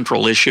clearly a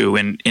central issue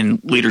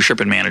in leadership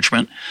and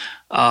management.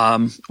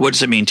 What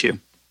does it mean to you?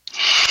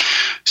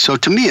 So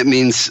to me, it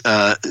means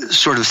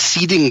sort of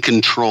ceding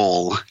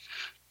control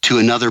to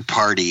another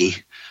party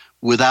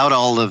without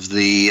all of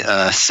the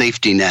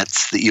safety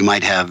nets that you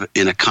might have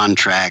in a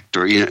contract,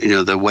 or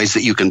the ways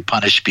that you can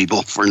punish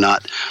people for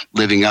not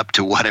living up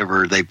to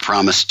whatever they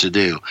promised to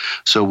do.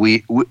 So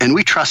we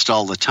trust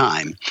all the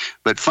time,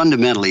 but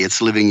fundamentally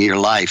it's living your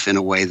life in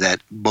a way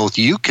that both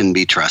you can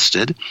be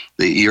trusted,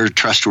 that you're a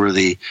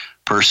trustworthy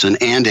person,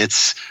 and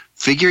it's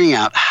figuring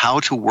out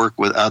how to work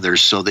with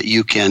others so that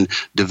you can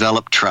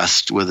develop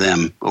trust with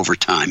them over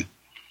time.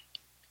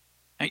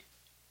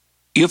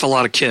 You have a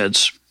lot of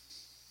kids.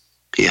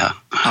 Yeah.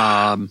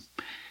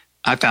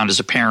 I found as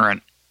a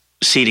parent,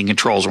 ceding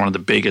control is one of the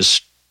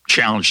biggest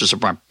challenges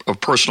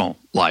of personal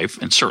life,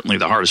 and certainly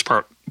the hardest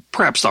part,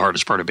 perhaps the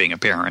hardest part of being a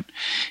parent,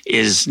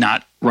 is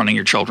not running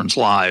your children's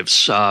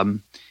lives.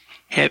 Have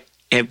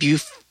you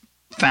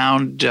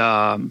found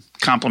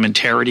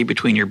complementarity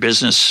between your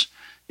business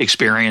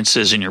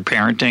experiences and your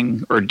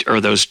parenting, or are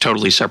those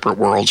totally separate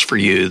worlds for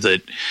you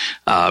that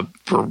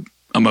for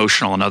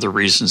emotional and other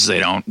reasons they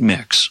don't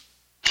mix?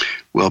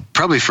 Well,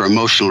 probably for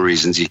emotional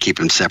reasons you keep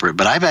them separate,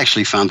 but I've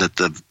actually found that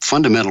the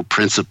fundamental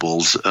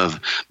principles of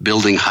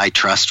building high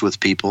trust with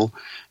people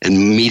and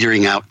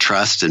metering out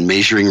trust and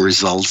measuring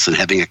results and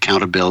having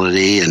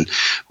accountability and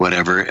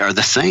whatever are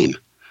the same.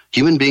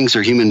 Human beings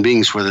are human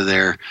beings, whether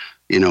they're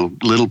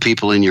little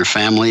people in your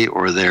family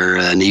or they're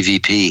an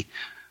EVP.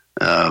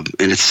 And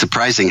it's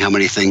surprising how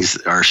many things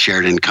are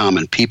shared in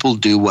common. People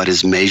do what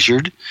is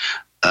measured.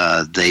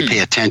 They pay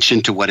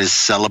attention to what is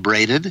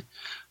celebrated.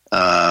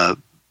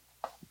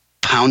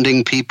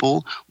 Pounding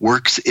people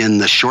works in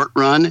the short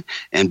run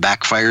and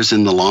backfires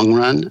in the long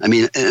run. I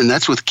mean, and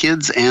that's with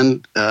kids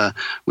and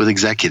with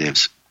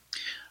executives.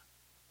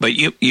 But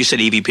you said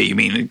EVP, you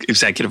mean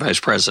executive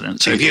vice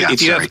president. So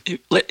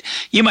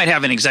you might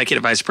have an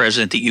executive vice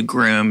president that you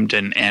groomed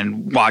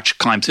and watched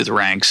climb through the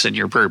ranks, and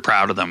you're very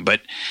proud of them.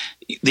 But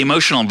the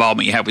emotional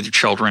involvement you have with your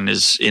children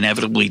is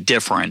inevitably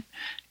different.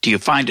 Do you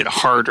find it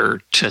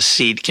harder to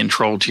cede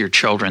control to your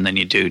children than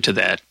you do to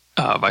that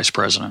vice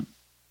president?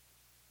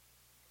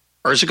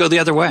 Or does it go the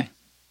other way?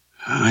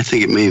 I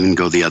think it may even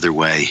go the other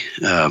way.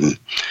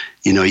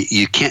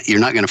 You're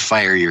not going to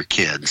fire your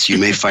kids. You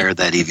may fire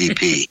that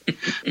EVP.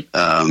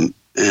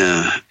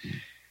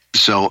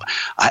 So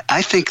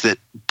I think that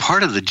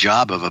part of the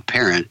job of a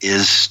parent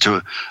is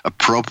to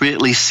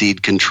appropriately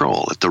cede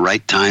control at the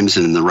right times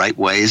and in the right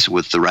ways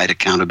with the right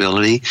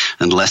accountability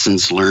and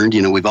lessons learned.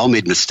 We've all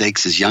made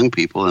mistakes as young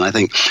people, and I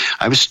think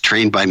I was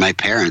trained by my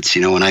parents.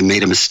 When I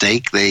made a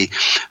mistake, in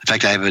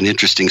fact, I have an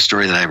interesting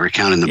story that I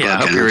recount in the book. I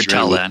hope you would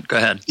tell that. Go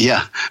ahead.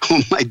 Yeah.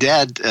 Well, my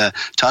dad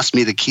tossed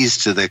me the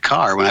keys to the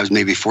car when I was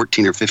maybe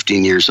 14 or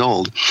 15 years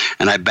old,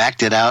 and I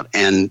backed it out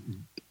and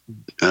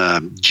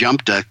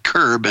jumped a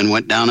curb and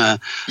went down a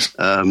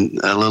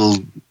little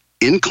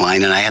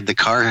incline, and I had the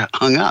car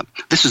hung up.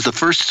 This was the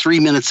first 3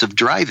 minutes of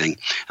driving,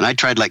 and I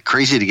tried like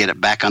crazy to get it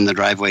back on the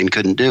driveway and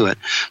couldn't do it.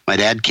 My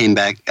dad came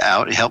back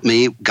out, helped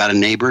me, got a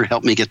neighbor,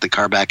 helped me get the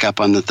car back up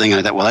on the thing. And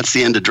I thought, well, that's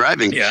the end of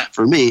driving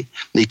for me. And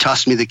he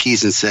tossed me the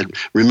keys and said,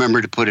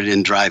 remember to put it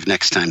in drive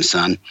next time,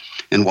 son,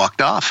 and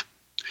walked off.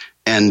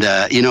 And,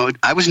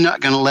 I was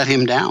not going to let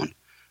him down.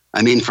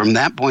 I mean, from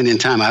that point in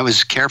time, I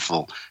was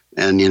careful.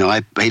 And,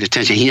 I paid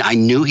attention. I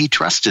knew he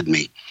trusted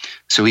me.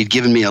 So he'd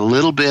given me a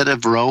little bit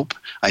of rope.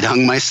 I'd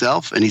hung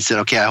myself, and he said,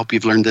 okay, I hope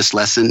you've learned this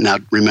lesson. Now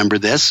remember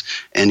this.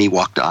 And he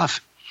walked off.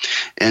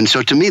 And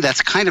so to me,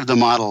 that's kind of the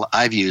model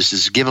I've used,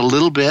 is give a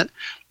little bit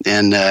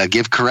and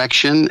give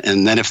correction.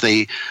 And then if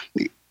the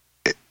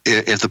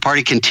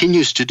party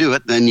continues to do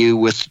it, then you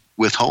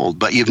withhold.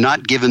 But you've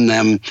not given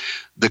them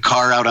the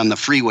car out on the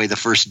freeway the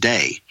first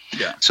day.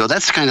 Yeah. So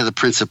that's kind of the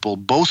principle,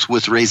 both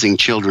with raising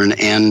children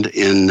and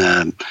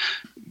in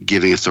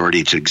giving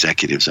authority to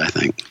executives, I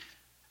think.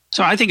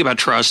 So I think about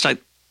trust.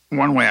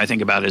 One way I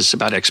think about it is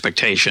about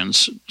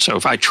expectations. So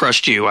if I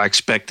trust you, I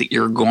expect that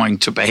you're going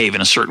to behave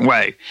in a certain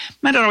way. It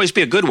might not always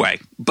be a good way,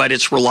 but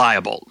it's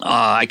reliable.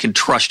 I can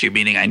trust you,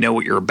 meaning I know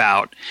what you're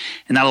about,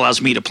 and that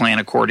allows me to plan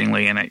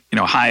accordingly. And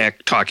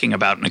Hayek talking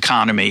about an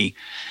economy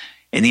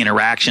and the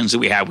interactions that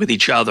we have with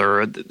each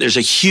other, there's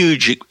a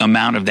huge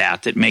amount of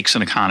that makes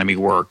an economy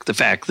work. The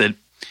fact that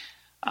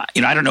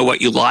I don't know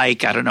what you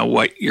like. I don't know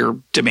what your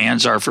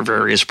demands are for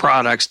various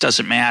products.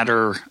 Doesn't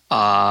matter.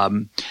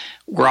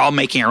 We're all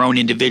making our own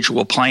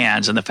individual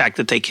plans, and the fact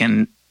that they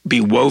can be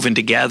woven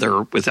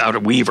together without a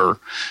weaver,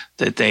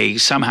 that they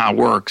somehow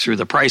work through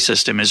the price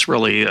system, is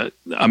really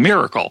a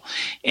miracle.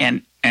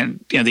 And the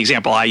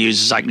example I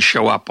use is I can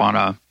show up on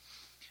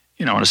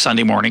a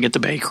Sunday morning at the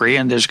bakery,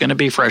 and there's going to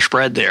be fresh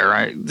bread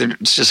there.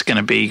 It's just going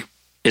to be,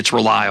 it's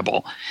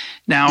reliable.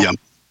 Now. Yep.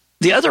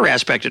 The other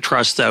aspect of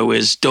trust, though,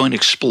 is don't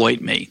exploit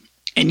me.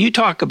 And you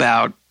talk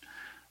about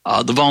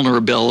the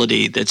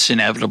vulnerability that's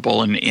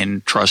inevitable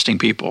in trusting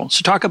people.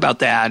 So talk about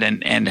that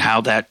and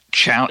how that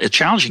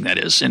challenging that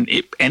is in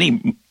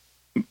any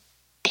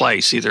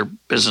place, either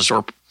business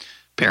or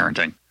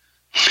parenting.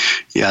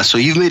 Yeah, so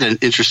you've made an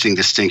interesting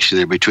distinction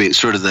there between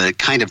sort of the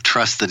kind of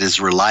trust that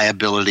is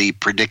reliability,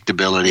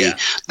 predictability. Yeah.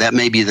 That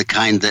may be the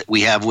kind that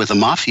we have with a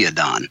mafia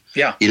don.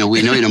 Yeah.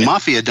 We know a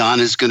mafia don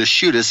is going to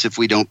shoot us if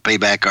we don't pay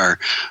back our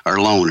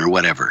loan or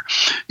whatever.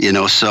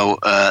 So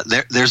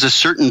there's a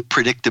certain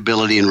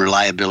predictability and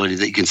reliability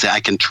that you can say, I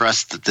can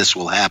trust that this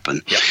will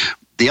happen. Yeah.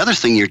 The other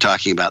thing you're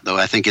talking about, though,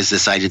 I think is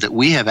this idea that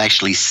we have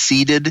actually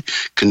ceded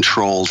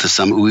control to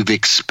some. We've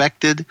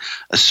expected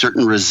a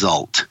certain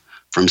result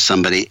from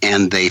somebody,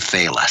 and they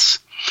fail us.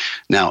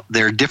 Now,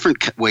 there are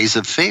different ways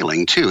of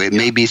failing, too. It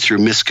may be through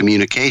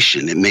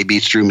miscommunication. It may be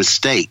through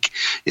mistake.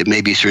 It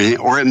may be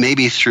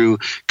through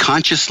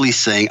consciously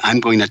saying, I'm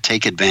going to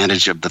take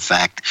advantage of the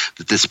fact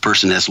that this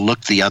person has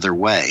looked the other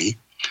way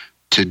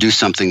to do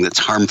something that's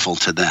harmful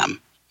to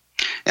them.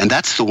 And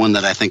that's the one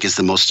that I think is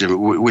the most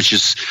difficult, which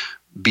is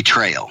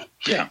betrayal.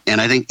 Yeah. And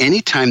I think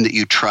any time that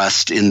you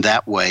trust in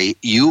that way,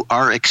 you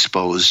are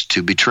exposed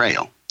to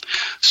betrayal.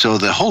 So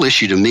the whole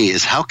issue to me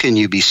is, how can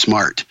you be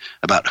smart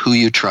about who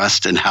you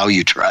trust and how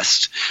you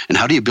trust? And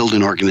how do you build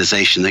an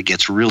organization that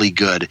gets really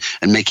good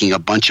at making a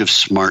bunch of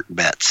smart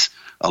bets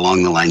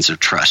along the lines of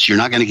trust? You're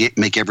not going to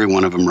make every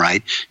one of them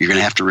right. You're going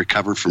to have to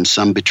recover from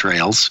some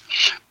betrayals.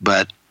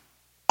 But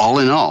all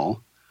in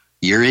all,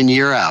 year in,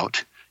 year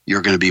out,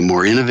 you're going to be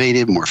more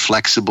innovative, more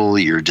flexible.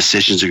 Your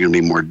decisions are going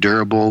to be more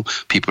durable.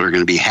 People are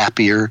going to be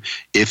happier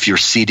if you're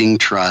ceding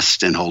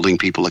trust and holding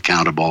people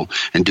accountable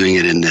and doing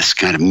it in this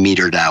kind of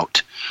metered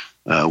out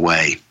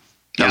way.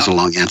 That was a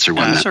long answer.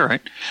 That's all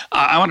right.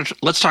 I want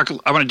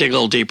to dig a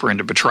little deeper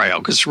into betrayal,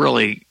 because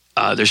really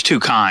there's two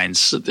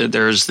kinds.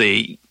 There's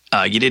the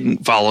you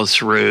didn't follow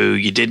through,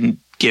 you didn't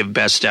give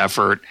best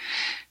effort.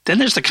 Then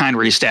there's the kind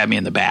where you stab me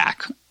in the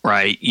back.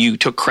 Right, you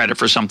took credit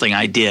for something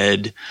I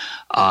did.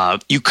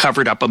 You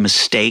covered up a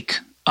mistake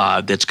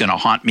that's going to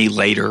haunt me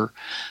later.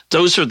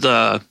 Those are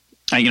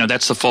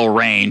that's the full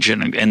range,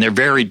 and they're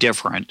very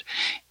different.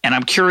 And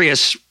I'm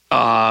curious.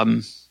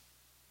 I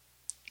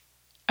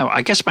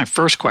guess my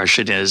first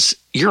question is: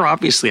 you're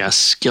obviously a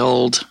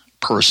skilled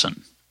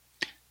person,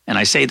 and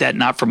I say that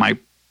not from my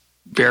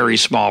very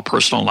small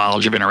personal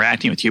knowledge of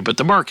interacting with you, but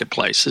the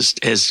marketplace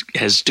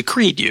has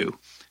decreed you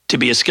to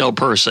be a skilled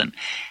person.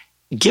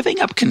 Giving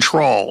up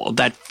control of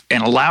that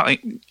and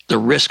allowing the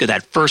risk of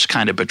that first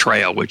kind of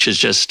betrayal, which is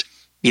just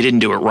you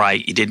didn't do it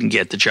right, you didn't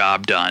get the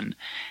job done.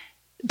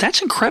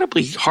 That's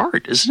incredibly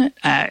hard, isn't it?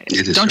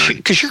 It is hard.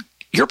 Because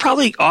you're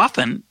probably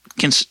often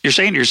you're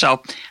saying to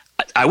yourself,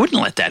 I wouldn't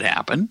let that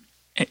happen.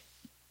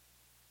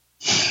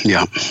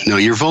 Yeah, no,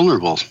 you're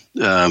vulnerable.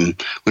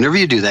 Whenever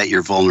you do that,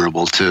 you're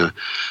vulnerable to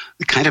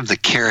kind of the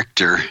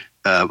character.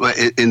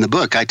 In the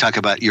book, I talk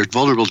about you're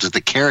vulnerable to the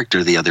character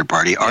of the other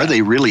party. Are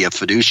they really a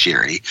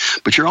fiduciary?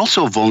 But you're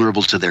also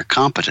vulnerable to their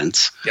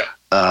competence. Yeah.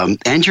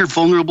 And you're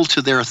vulnerable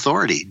to their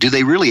authority. Do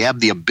they really have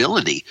the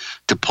ability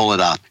to pull it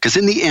off? Because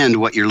in the end,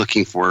 what you're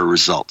looking for are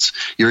results.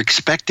 You're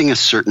expecting a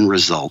certain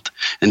result.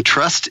 And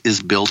trust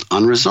is built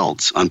on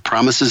results, on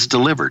promises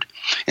delivered.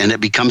 And it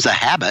becomes a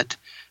habit,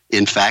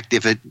 in fact,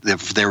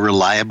 if they're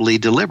reliably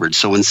delivered.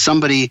 So when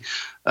somebody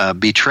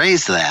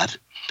betrays that,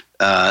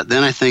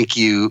 then I think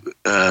you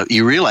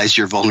realize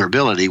your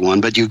vulnerability,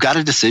 but you've got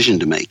a decision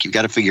to make. You've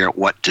got to figure out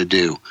what to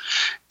do.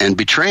 And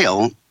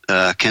betrayal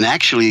can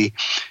actually,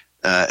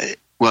 it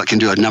can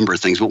do a number of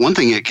things. But one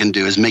thing it can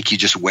do is make you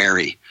just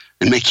wary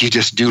and make you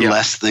just do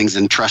less things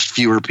and trust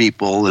fewer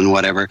people and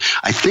whatever.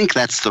 I think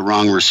that's the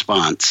wrong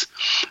response.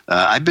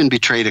 I've been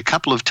betrayed a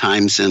couple of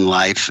times in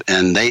life,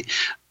 and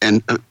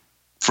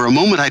for a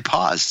moment I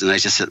paused and I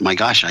just said, my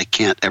gosh, I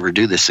can't ever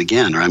do this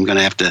again, or I'm going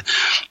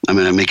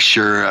to make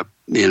sure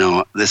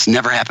this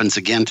never happens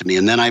again to me.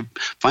 And then I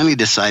finally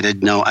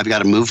decided, no, I've got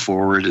to move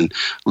forward and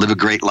live a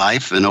great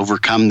life and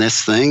overcome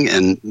this thing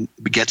and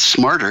get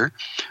smarter.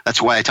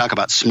 That's why I talk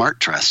about smart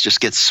trust. Just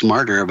get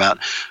smarter about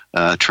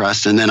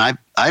trust. And then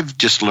I've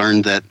just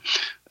learned that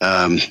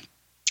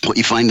what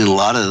you find in a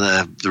lot of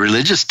the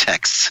religious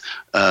texts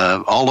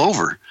all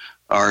over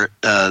are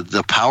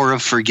the power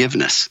of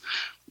forgiveness.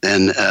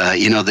 And,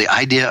 the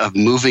idea of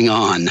moving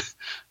on,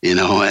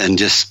 and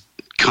just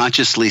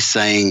consciously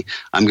saying,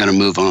 I'm going to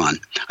move on.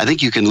 I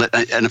think you can,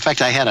 and in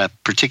fact, I had a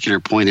particular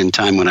point in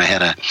time when I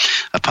had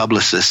a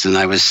publicist, and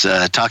I was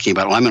talking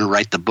about, I'm going to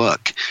write the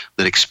book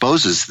that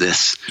exposes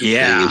this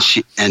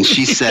thing. And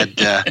she said,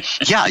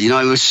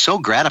 it was so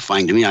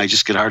gratifying to me, I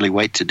just could hardly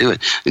wait to do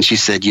it. And she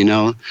said,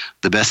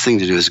 the best thing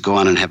to do is go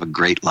on and have a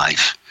great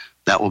life.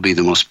 That will be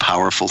the most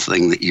powerful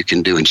thing that you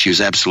can do. And she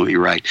was absolutely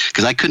right,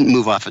 because I couldn't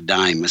move off a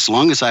dime. As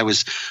long as I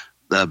was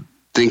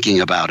thinking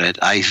about it,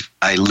 I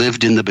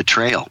lived in the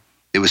betrayal.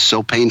 It was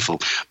so painful.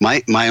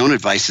 My own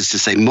advice is to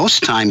say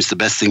most times the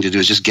best thing to do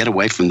is just get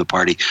away from the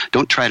party.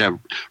 Don't try to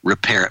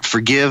repair it.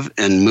 Forgive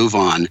and move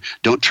on.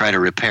 Don't try to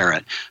repair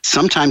it.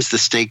 Sometimes the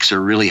stakes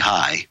are really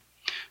high.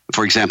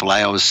 For example,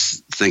 I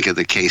always think of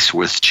the case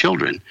with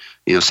children.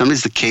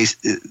 Sometimes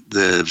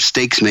the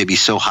stakes may be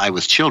so high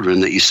with children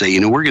that you say,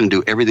 we're going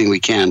to do everything we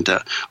can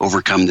to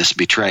overcome this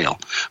betrayal.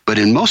 But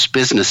in most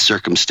business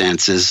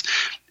circumstances,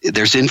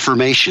 there's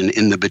information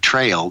in the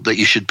betrayal that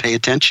you should pay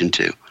attention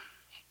to.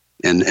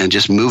 And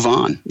just move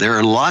on. There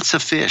are lots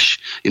of fish.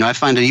 I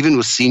find that even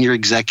with senior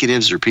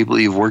executives or people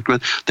you've worked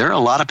with, there are a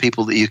lot of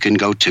people that you can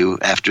go to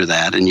after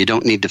that, and you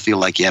don't need to feel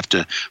like you have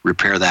to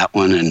repair that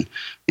one and,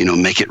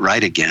 make it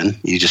right again.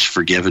 You just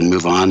forgive and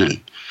move on,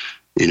 and,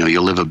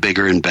 you'll live a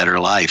bigger and better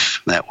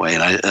life that way.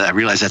 And I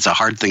realize that's a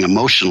hard thing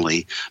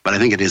emotionally, but I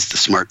think it is the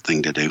smart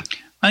thing to do.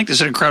 I think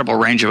there's an incredible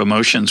range of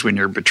emotions when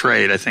you're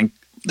betrayed. I think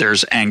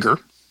there's anger.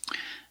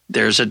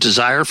 There's a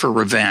desire for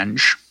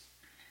revenge.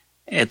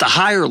 At the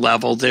higher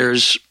level,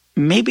 there's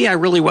maybe I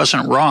really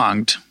wasn't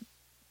wronged,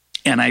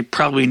 and I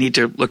probably need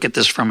to look at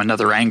this from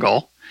another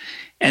angle.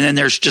 And then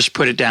there's just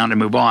put it down and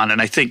move on. And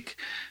I think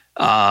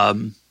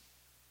the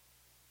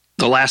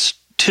last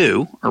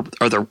two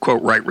are the,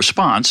 quote, right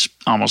response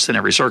almost in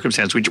every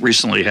circumstance. We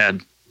recently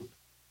had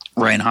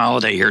Ryan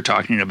Holiday here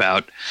talking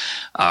about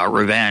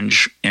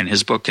revenge in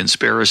his book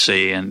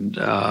Conspiracy, and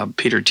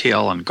Peter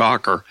Thiel and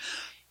Gawker.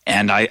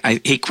 And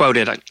he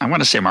quoted, I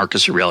want to say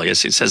Marcus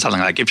Aurelius. He says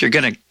something like, "If you're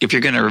gonna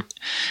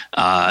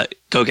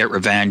go get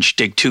revenge,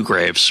 dig two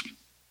graves,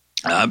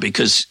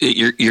 because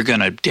you're going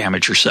to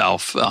damage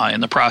yourself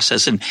in the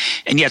process." And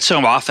yet,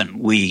 so often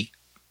we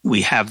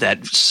have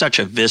that such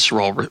a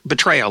visceral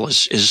betrayal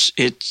is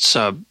it's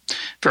a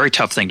very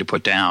tough thing to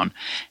put down.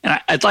 And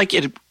I'd like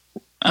you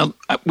to.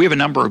 We have a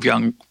number of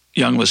young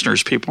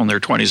listeners, people in their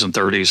 20s and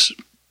 30s.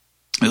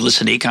 We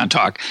listen to Econ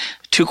Talk.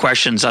 Two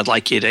questions I'd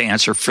like you to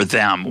answer for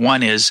them.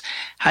 One is,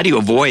 how do you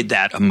avoid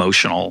that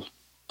emotional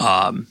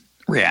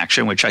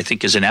reaction, which I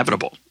think is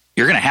inevitable?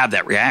 You're going to have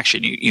that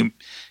reaction.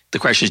 The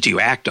question is, do you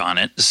act on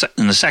it?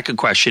 And the second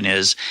question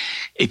is,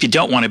 if you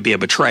don't want to be a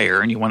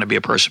betrayer and you want to be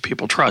a person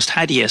people trust,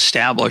 how do you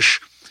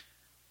establish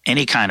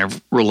any kind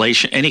of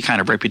relation, any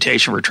kind of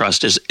reputation for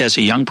trust as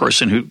a young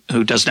person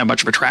who doesn't have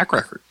much of a track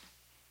record?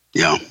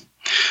 Yeah.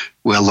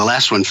 Well, the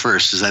last one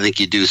first is I think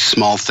you do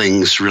small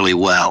things really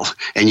well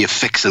and you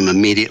fix them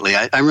immediately.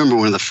 I remember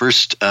one of the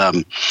first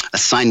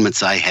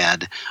assignments I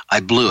had, I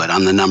blew it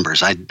on the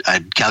numbers.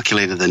 I'd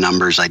calculated the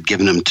numbers. I'd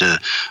given them to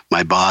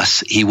my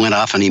boss. He went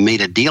off and he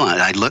made a deal on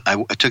it.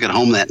 I took it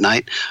home that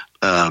night,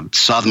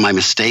 saw my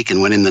mistake,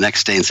 and went in the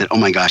next day and said, "Oh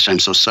my gosh, I'm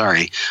so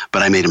sorry,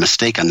 but I made a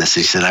mistake on this."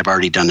 He said, "I've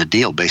already done a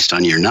deal based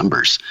on your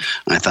numbers."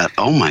 And I thought,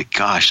 "Oh my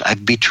gosh,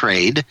 I've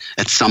betrayed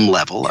at some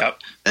level." Yep.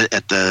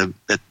 At the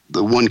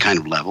one kind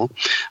of level,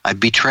 I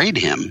betrayed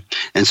him.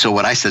 And so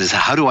what I said is,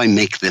 how do I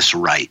make this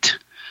right?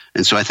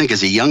 And so I think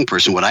as a young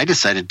person, what I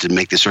decided to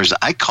make this right is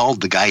I called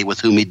the guy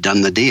with whom he'd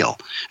done the deal,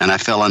 and I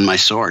fell on my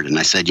sword. And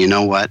I said, "You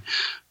know what?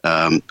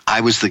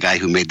 I was the guy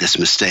who made this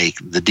mistake.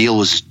 The deal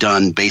was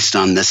done based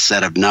on this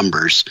set of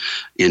numbers.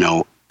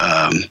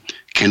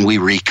 Can we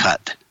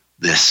recut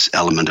this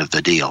element of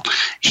the deal?"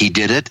 He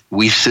did it.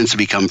 We've since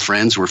become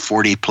friends. We're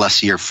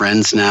 40-plus year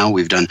friends now.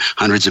 We've done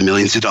hundreds of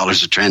millions of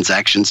dollars of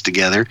transactions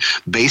together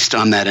based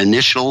on that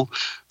initial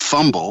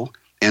fumble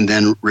and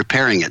then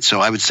repairing it. So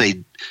I would say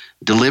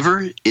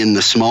deliver in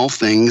the small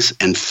things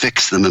and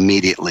fix them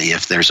immediately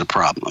if there's a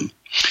problem.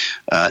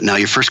 Now,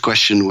 your first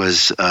question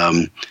was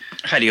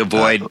how do you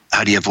avoid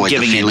giving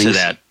the feelings? Into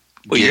that?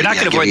 Well, you're not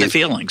going to avoid the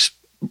feelings.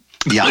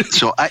 Yeah.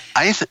 So I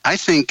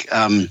think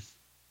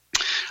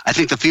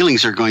the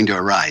feelings are going to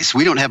arise.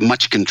 We don't have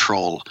much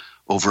control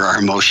over our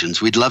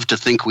emotions. We'd love to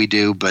think we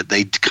do, but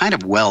they kind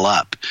of well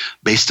up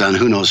based on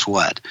who knows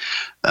what.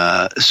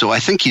 So I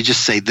think you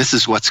just say, this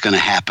is what's going to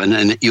happen,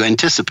 and you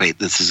anticipate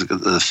this is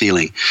the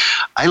feeling.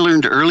 I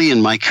learned early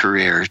in my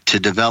career to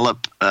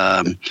develop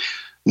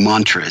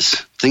mantras,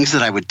 things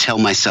that I would tell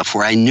myself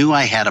where I knew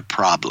I had a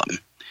problem.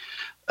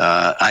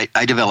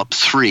 I developed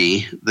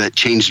 3 that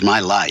changed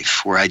my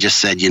life, where I just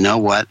said, you know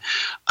what,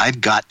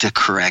 I've got to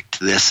correct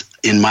this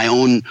in my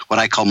own, what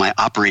I call my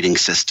operating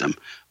system,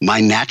 my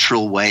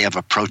natural way of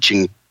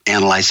approaching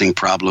analyzing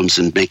problems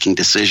and making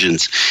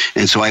decisions.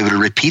 And so I would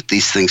repeat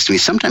these things to me,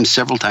 sometimes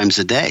several times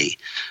a day,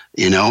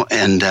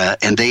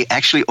 and they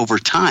actually, over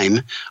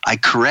time, I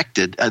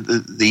corrected,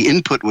 the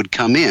input would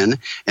come in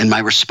and my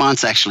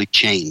response actually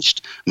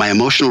changed. My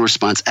emotional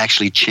response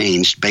actually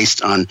changed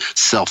based on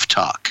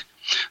self-talk.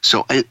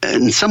 So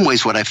in some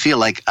ways, what I feel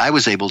like I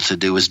was able to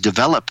do is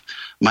develop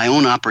my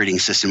own operating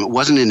system. It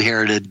wasn't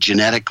inherited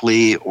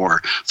genetically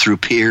or through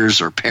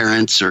peers or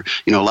parents, or,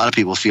 a lot of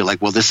people feel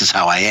like, well, this is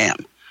how I am.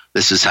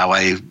 This is how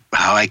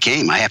I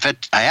came. I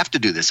have to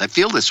do this. I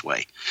feel this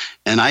way.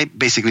 And I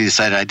basically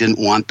decided I didn't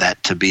want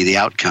that to be the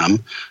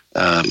outcome,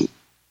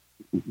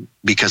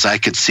 because I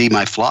could see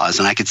my flaws,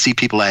 and I could see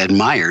people I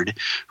admired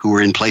who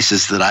were in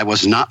places that I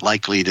was not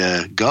likely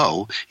to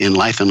go in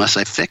life unless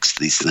I fixed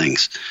these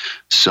things.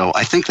 So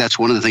I think that's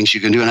one of the things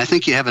you can do. And I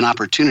think you have an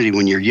opportunity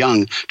when you're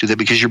young to do that,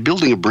 because you're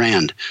building a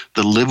brand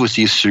that'll live with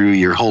you through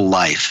your whole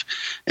life.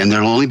 And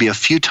there'll only be a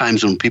few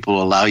times when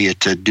people allow you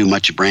to do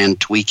much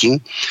brand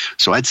tweaking.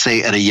 So I'd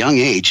say at a young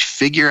age,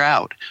 figure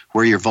out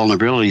where your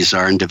vulnerabilities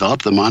are and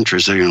develop the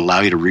mantras that are going to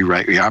allow you to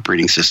rewrite your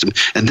operating system.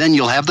 And then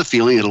you'll have the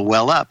feeling, it'll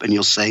well up, and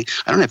you'll say,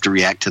 I don't have to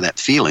react to that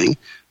feeling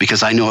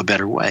because I know a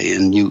better way.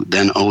 And you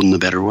then own the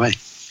better way.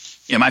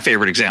 Yeah, my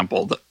favorite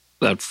example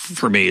that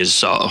for me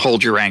is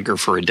hold your anger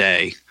for a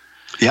day.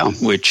 Yeah.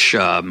 Which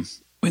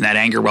when that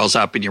anger wells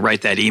up and you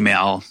write that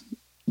email,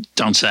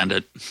 don't send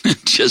it.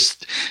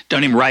 Just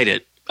don't even write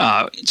it.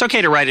 It's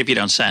okay to write if you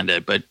don't send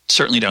it, but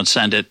certainly don't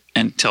send it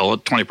until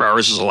 24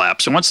 hours has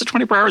elapsed. And once the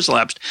 24 hours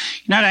elapsed,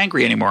 you're not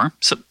angry anymore.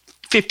 So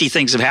 50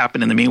 things have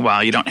happened in the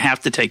meanwhile. You don't have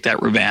to take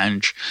that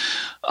revenge.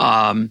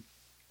 Are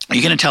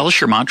you going to tell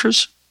us your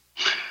mantras?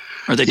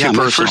 Are they too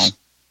personal?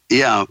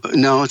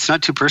 No, it's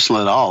not too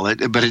personal at all.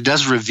 But it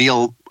does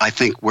reveal, I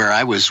think, where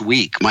I was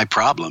weak, my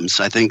problems.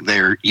 I think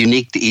they're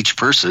unique to each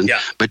person. Yeah.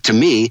 But to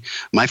me,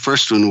 my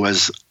first one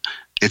was,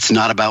 it's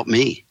not about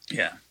me.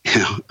 Yeah.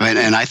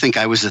 And I think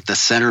I was at the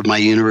center of my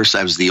universe.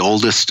 I was the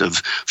oldest of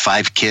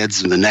 5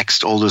 kids, and the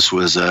next oldest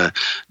was a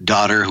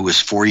daughter who was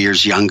 4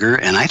 years younger.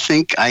 And I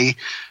think I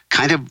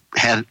kind of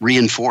had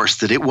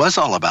reinforced that it was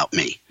all about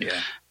me. Yeah.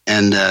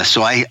 And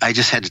so I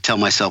just had to tell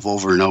myself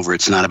over and over,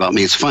 it's not about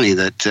me. It's funny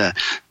that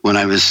when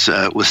I was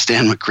with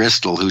Stan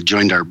McChrystal, who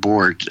joined our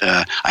board,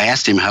 I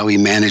asked him how he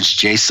managed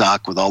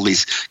JSOC with all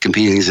these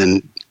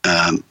competing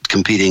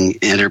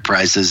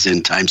enterprises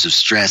in times of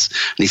stress.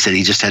 And he said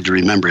he just had to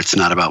remember, it's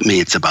not about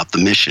me, it's about the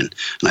mission.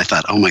 And I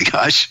thought, oh my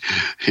gosh,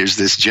 here's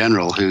this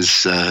general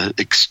who's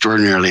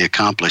extraordinarily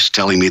accomplished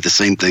telling me the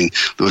same thing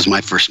that was my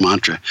first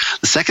mantra.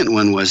 The second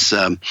one was,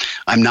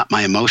 I'm not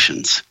my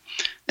emotions.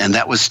 And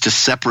that was to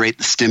separate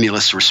the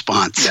stimulus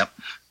response, Yep.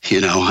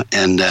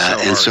 And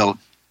so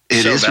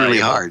it is really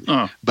hard.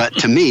 Oh. But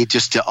to me,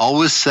 just to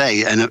always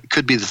say, and it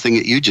could be the thing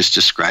that you just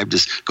described,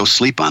 is go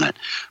sleep on it.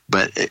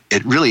 But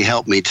it really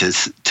helped me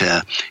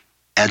to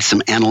add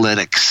some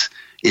analytics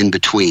in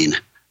between,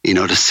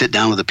 to sit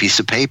down with a piece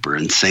of paper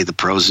and say the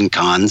pros and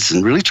cons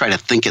and really try to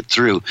think it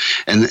through.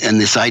 And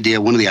this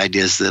idea, one of the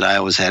ideas that I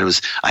always had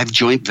was, I've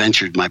joint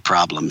ventured my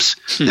problems.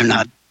 They're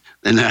not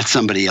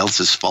somebody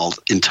else's fault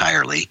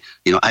entirely.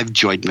 I've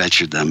joint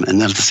ventured them.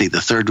 And then let's see, the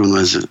third one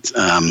was,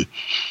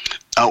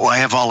 I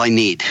have all I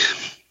need.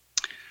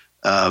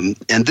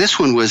 And this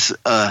one was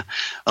a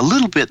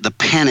little bit the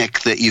panic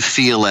that you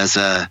feel as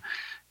a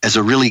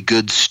really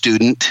good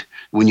student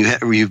when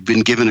you've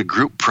been given a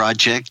group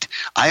project.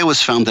 I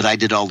always found that I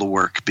did all the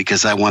work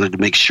because I wanted to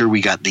make sure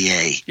we got the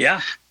A. Yeah.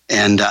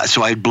 And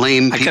so I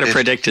blame. I could have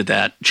predicted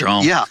that,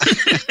 Joel. Yeah.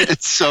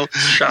 So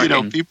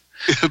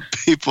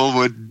people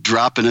would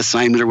drop an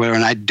assignment or whatever,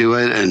 and I'd do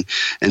it.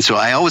 And so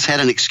I always had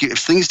an excuse. If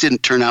things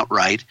didn't turn out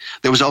right,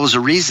 there was always a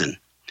reason.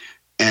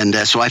 And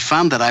so I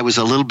found that I was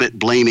a little bit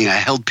blaming. I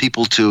held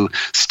people to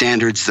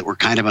standards that were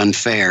kind of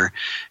unfair.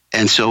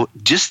 And so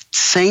just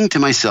saying to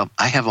myself,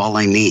 I have all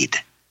I need,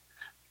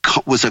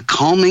 was a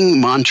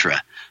calming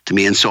mantra to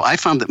me. And so I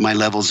found that my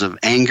levels of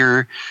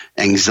anger,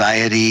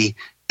 anxiety,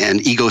 and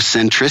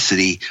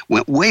egocentricity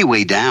went way,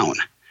 way down.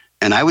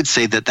 And I would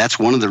say that that's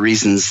one of the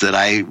reasons that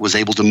I was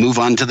able to move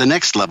on to the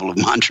next level of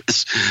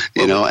mantras,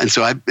 And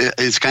so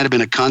it's kind of been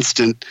a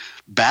constant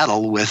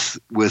battle with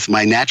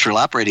my natural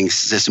operating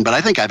system, but I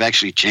think I've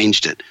actually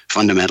changed it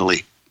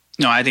fundamentally.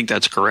 No, I think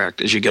that's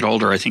correct. As you get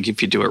older, I think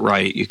if you do it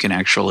right, you can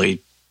actually,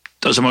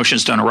 those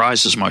emotions don't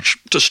arise as much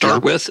to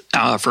start with,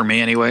 for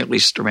me anyway, at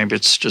least, or maybe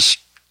it's just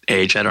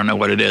age. I don't know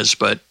what it is,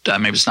 but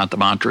maybe it's not the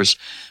mantras.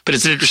 But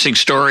it's an interesting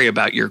story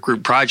about your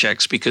group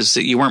projects because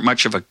you weren't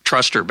much of a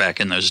truster back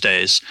in those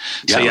days.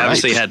 So you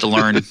obviously had to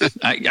learn.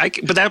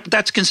 But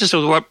that's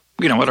consistent with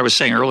what I was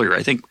saying earlier.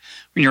 I think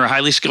when you're a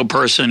highly skilled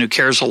person who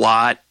cares a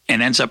lot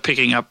and ends up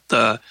picking up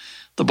the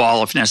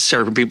ball if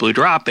necessary from people who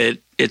drop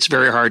it, it's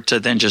very hard to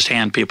then just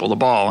hand people the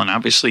ball. And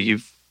obviously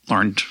you've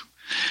learned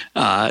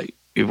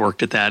you've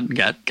worked at that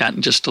and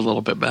gotten just a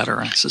little bit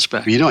better, I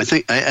suspect.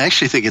 I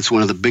actually think it's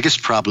one of the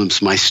biggest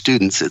problems my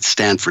students at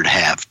Stanford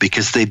have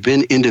because they've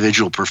been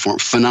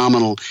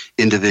phenomenal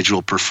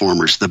individual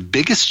performers. The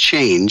biggest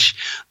change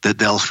that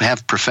they'll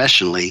have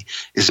professionally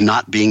is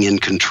not being in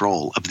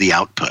control of the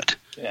output.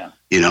 Yeah.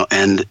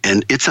 And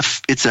it's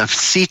a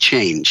sea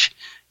change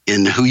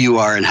in who you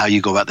are and how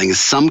you go about things.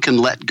 Some can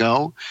let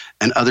go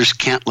and others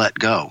can't let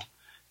go.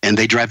 And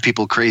they drive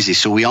people crazy.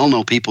 So we all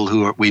know people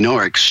who we know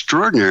are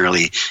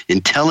extraordinarily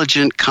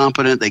intelligent,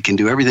 competent, they can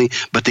do everything,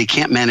 but they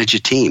can't manage a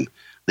team.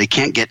 They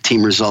can't get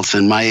team results.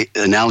 And my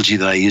analogy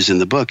that I use in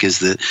the book is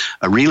that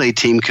a relay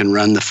team can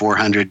run the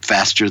 400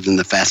 faster than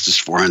the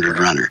fastest 400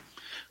 runner.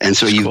 And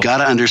so you've got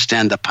to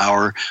understand the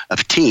power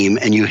of team,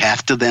 and you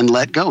have to then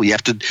let go. You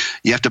have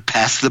to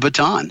pass the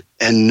baton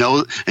and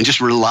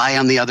just rely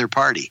on the other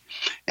party.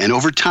 And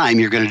over time,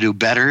 you're going to do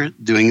better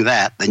doing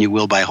that than you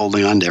will by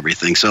holding on to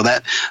everything. So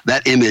that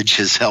image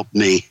has helped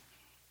me.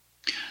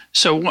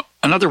 So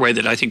another way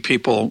that I think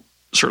people,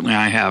 certainly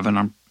I have,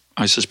 and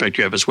I suspect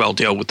you have as well,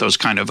 deal with those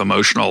kind of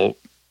emotional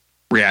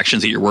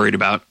reactions that you're worried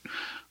about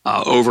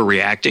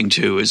overreacting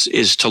to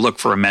is to look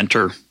for a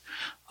mentor,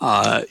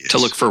 to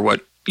look for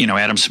what,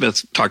 Adam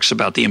Smith talks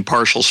about, the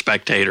impartial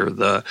spectator,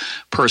 the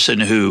person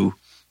who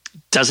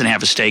doesn't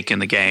have a stake in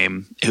the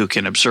game, who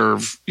can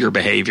observe your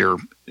behavior.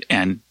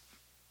 And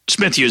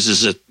Smith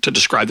uses it to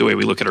describe the way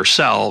we look at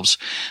ourselves.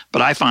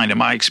 But I find in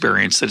my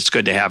experience that it's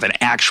good to have an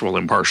actual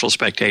impartial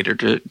spectator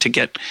to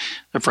get,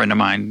 a friend of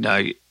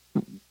mine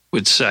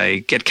would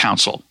say, get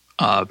counsel.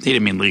 He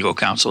didn't mean legal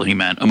counsel. He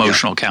meant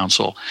emotional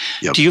counsel.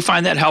 Yep. Do you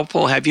find that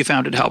helpful? Have you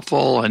found it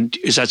helpful? And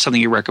is that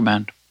something you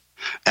recommend?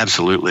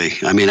 Absolutely.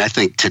 I mean, I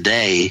think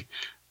today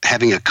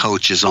having a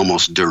coach is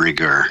almost de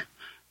rigueur.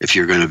 If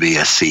you're going to be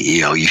a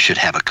CEO, you should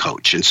have a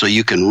coach. And so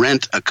you can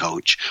rent a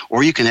coach,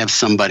 or you can have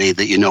somebody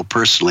that you know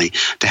personally.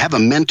 To have a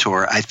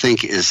mentor, I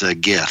think, is a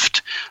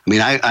gift. I mean,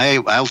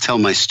 I'll tell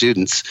my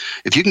students,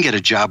 if you can get a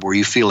job where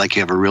you feel like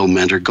you have a real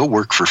mentor, go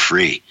work for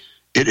free.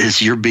 It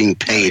is, you're being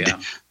paid,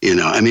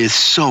 I mean, it's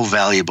so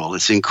valuable.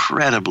 It's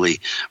incredibly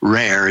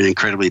rare and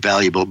incredibly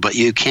valuable, but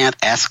you can't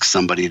ask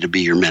somebody to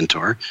be your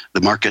mentor.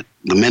 The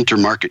mentor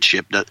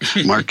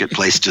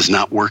marketplace does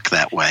not work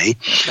that way.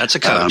 That's a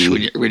coach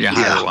when you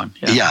hire one.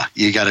 Yeah,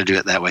 you got to do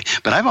it that way.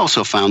 But I've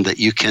also found that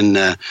you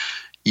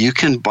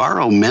can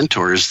borrow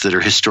mentors that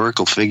are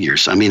historical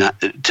figures. I mean,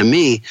 to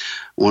me,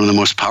 one of the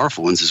most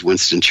powerful ones is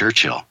Winston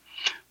Churchill.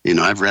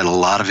 I've read a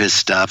lot of his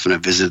stuff, and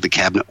I've visited the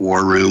cabinet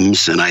war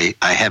rooms, and I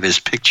have his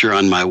picture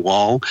on my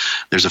wall.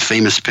 There's a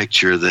famous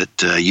picture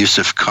that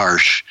Yusuf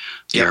Karsh,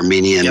 the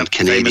Armenian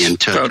Canadian,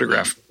 took.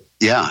 Photograph.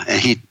 Yeah,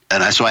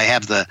 so I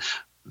have the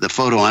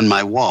photo on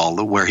my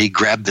wall where he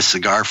grabbed the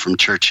cigar from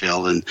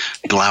Churchill, and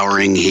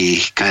glowering,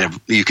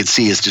 you could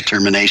see his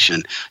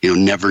determination.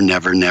 Never,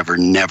 never, never,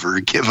 never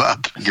give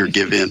up or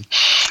give in.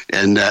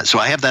 And so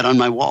I have that on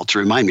my wall to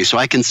remind me. So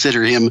I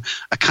consider him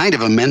a kind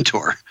of a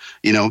mentor.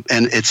 And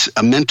it's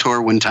a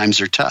mentor when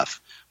times are tough,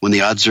 when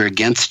the odds are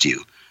against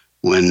you,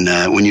 when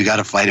you got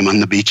to fight him on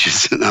the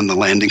beaches and on the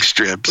landing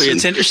strips. Well,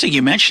 it's interesting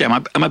you mentioned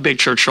him. I'm a big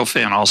Churchill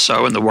fan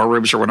also, and the War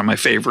Rooms are one of my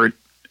favorite.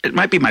 It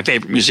might be my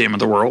favorite museum in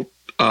the world.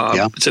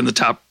 It's in the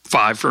top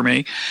 5 for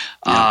me.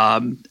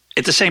 At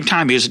the same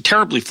time, he was a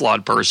terribly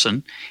flawed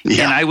person,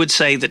 and I would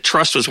say that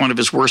trust was one of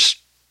his worst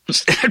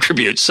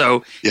attributes.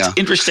 So it's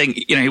interesting.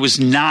 He was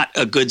not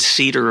a good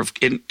cedar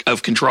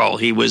of control.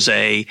 He was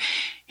a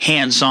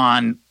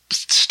hands-on,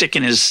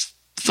 sticking his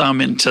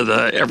thumb into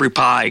the every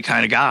pie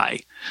kind of guy.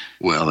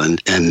 Well,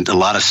 and a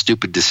lot of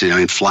stupid decisions. I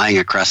mean, flying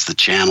across the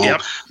channel.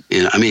 Yep.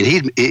 I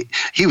mean,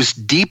 he was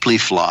deeply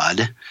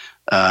flawed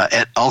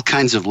at all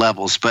kinds of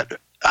levels.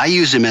 But I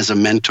use him as a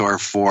mentor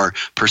for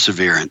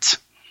perseverance.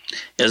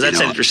 Yeah,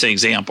 that's an interesting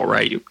example,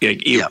 right?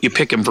 You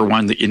pick him for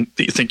one that you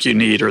think you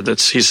need, or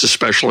he's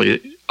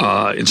especially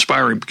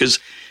inspiring. Because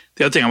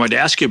the other thing I wanted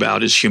to ask you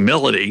about is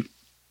humility.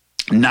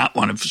 Not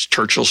one of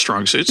Churchill's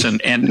strong suits,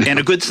 and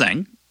a good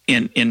thing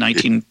in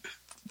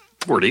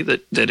 1940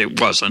 that it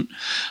wasn't.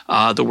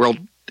 The world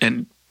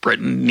and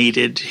Britain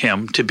needed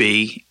him to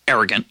be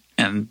arrogant,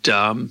 and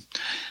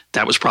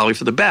that was probably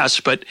for the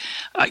best. But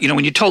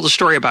when you told the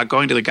story about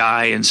going to the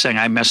guy and saying,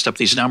 "I messed up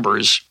these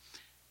numbers,"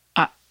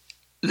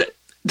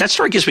 that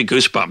story gives me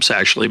goosebumps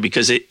actually,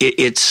 because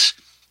it's.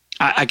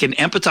 I can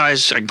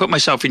empathize. I can put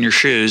myself in your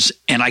shoes,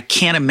 and I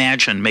can't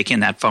imagine making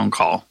that phone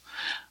call.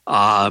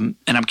 And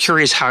I'm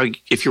curious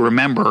if you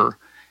remember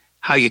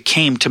how you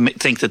came to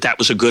think that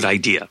was a good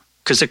idea,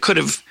 because it could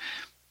have.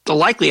 The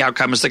likely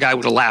outcome is the guy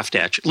would have laughed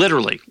at you,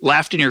 literally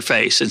laughed in your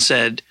face, and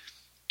said,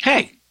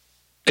 "Hey,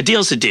 a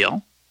deal's a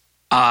deal.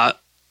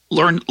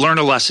 Learn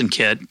a lesson,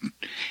 kid,"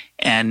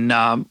 and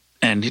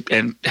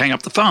hang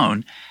up the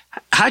phone.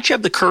 How'd you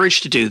have the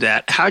courage to do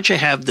that? How'd you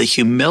have the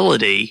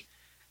humility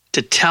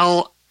to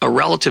tell a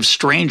relative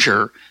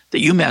stranger that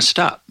you messed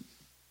up?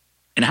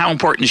 And how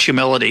important is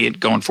humility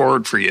going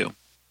forward for you?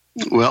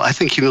 Well, I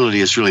think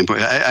humility is really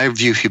important. I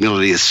view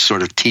humility as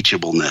sort of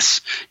teachableness.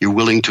 You're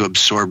willing to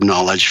absorb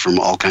knowledge from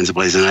all kinds of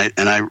places.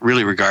 And I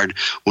really regard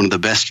one of the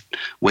best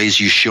ways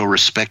you show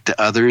respect to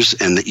others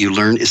and that you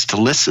learn is to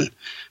listen,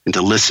 and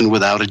to listen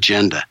without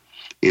agenda,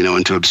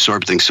 and to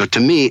absorb things. So to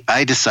me,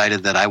 I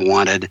decided that I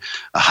wanted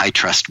a high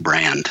trust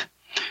brand.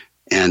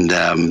 And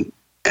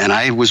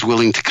I was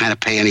willing to kind of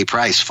pay any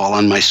price, fall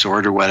on my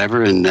sword or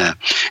whatever. And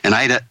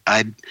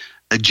I'd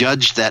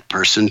judged that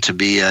person to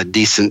be a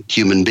decent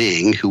human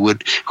being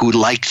who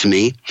liked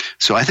me.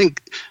 So I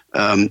think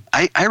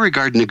I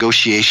regard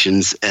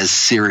negotiations as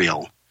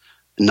serial,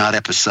 not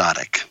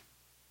episodic.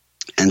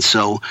 And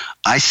so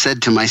I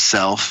said to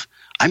myself,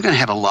 I'm going to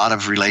have a lot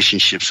of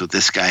relationships with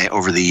this guy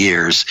over the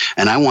years,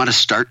 and I want to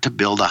start to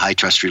build a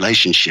high-trust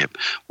relationship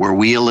where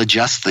we'll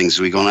adjust things as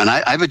we go on. And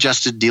I've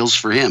adjusted deals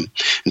for him.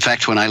 In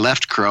fact, when I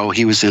left Crow,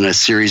 he was in a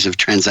series of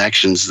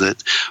transactions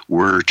that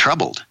were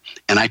troubled.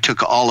 And I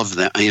took all of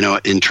them,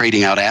 in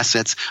trading out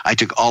assets, I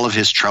took all of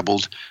his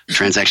troubled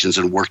transactions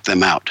and worked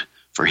them out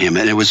for him.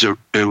 And it was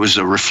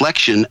a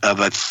reflection of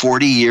a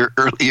 40-year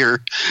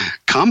earlier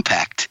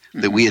compact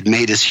that we had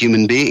made as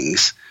human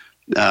beings.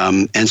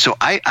 And so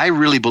I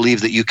really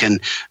believe that you can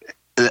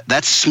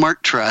that's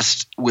smart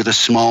trust with a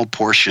small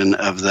portion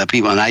of the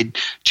people. And I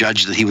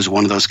judged that he was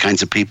one of those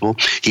kinds of people.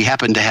 He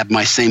happened to have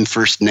my same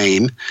first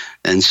name.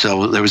 And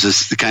so there was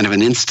this kind of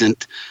an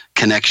instant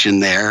connection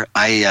there.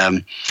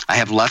 I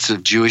have lots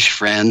of Jewish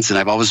friends, and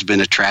I've always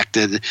been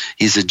attracted.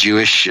 He's a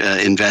Jewish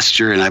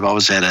investor, and I've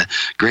always had a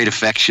great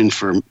affection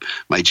for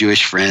my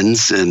Jewish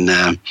friends. And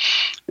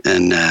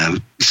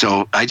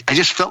so I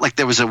just felt like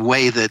there was a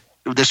way that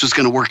this was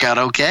going to work out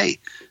okay.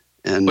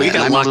 And, well,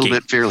 I'm lucky. a little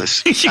bit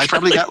fearless. I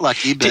probably got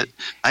lucky, but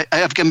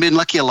I've been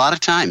lucky a lot of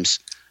times.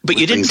 But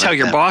you didn't tell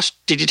your boss.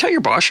 Did you tell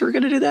your boss you were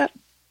going to do that?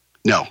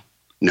 No.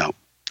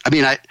 I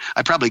mean, I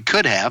probably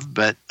could have,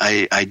 but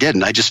I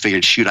didn't. I just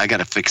figured, shoot, I got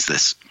to fix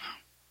this.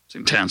 It's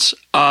intense.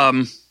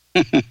 Now,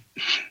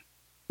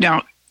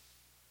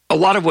 a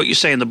lot of what you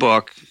say in the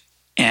book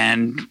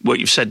and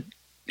what you've said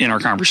in our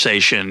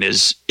conversation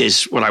is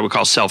what I would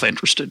call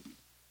self-interested.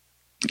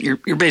 You're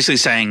basically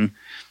saying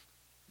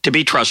to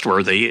be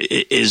trustworthy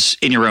is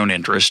in your own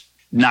interest,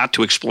 not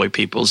to exploit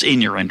people is in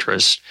your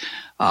interest.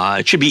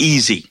 It should be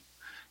easy.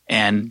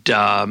 And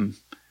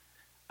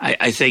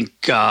I think,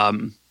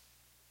 I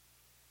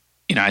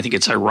think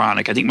it's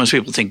ironic. I think most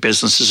people think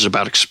business is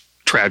about,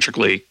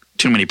 tragically,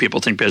 too many people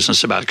think business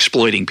is about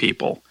exploiting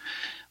people.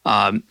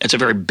 It's a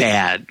very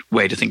bad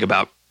way to think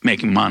about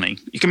making money.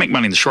 You can make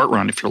money in the short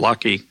run if you're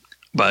lucky,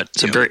 but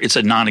it's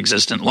a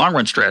non-existent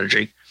long-run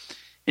strategy.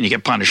 And you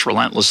get punished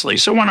relentlessly.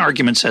 So one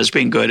argument says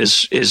being good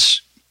is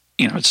it's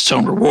its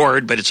own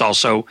reward, but it's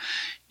also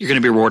you're going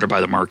to be rewarded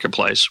by the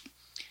marketplace.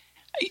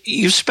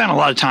 You've spent a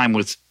lot of time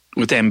with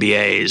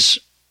MBAs,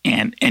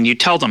 and you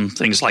tell them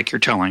things like you're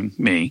telling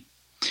me.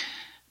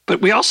 But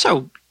we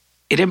also,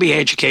 in MBA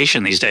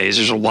education these days,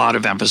 there's a lot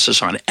of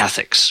emphasis on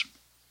ethics.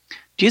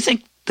 Do you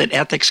think that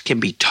ethics can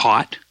be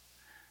taught?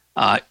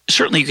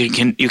 Certainly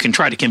you can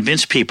try to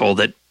convince people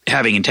that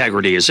having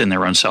integrity is in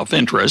their own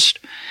self-interest,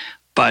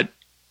 but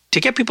to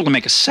get people to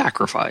make a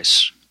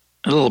sacrifice,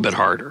 a little bit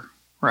harder,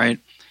 right?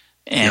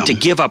 And to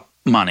give up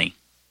money,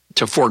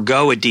 to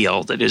forego a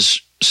deal that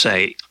is,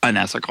 say,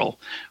 unethical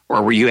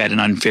or where you had an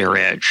unfair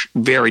edge,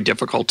 very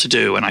difficult to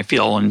do. And I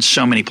feel in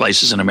so many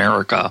places in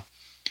America,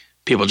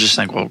 people just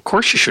think, well, of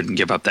course you shouldn't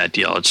give up that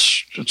deal.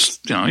 It's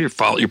you're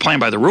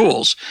playing by the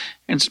rules.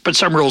 But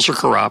some rules are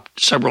corrupt.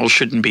 Some rules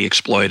shouldn't be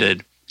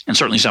exploited. And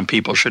certainly some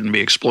people shouldn't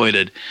be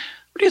exploited.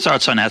 What are your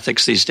thoughts on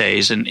ethics these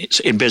days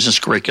in business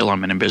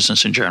curriculum and in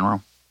business in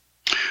general?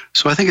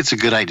 So I think it's a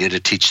good idea to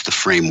teach the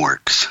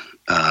frameworks.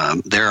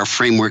 There are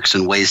frameworks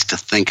and ways to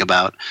think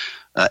about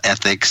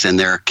ethics, and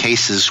there are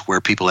cases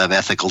where people have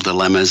ethical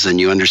dilemmas, and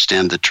you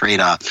understand the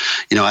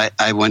trade-off.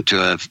 I went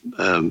to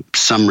a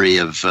summary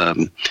of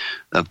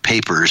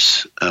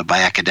papers by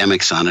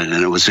academics on it,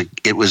 and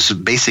it was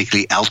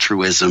basically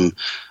altruism.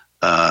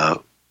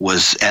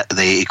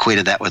 They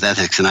equated that with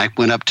ethics, and I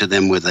went up to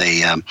them with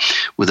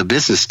a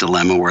business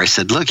dilemma where I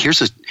said, "Look,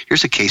 here's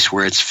a case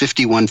where it's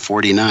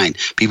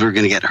 51-49. People are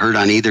going to get hurt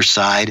on either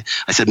side."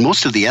 I said,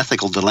 "Most of the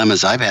ethical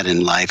dilemmas I've had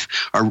in life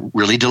are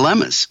really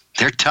dilemmas.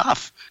 They're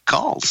tough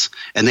calls,"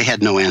 and they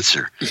had no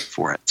answer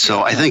for it.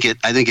 So I think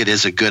it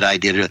is a good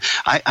idea.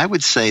 I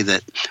would say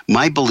that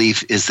my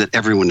belief is that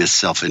everyone is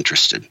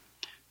self-interested.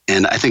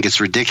 And I think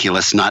it's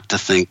ridiculous not to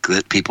think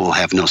that people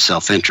have no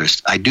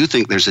self-interest. I do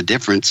think there's a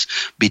difference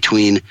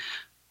between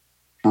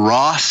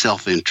raw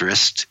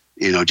self-interest,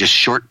 just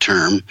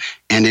short-term,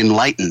 and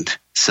enlightened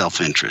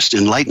self-interest.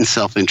 Enlightened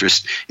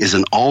self-interest is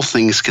an all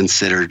things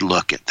considered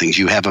look at things.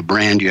 You have a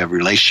brand, you have a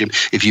relationship.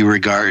 If you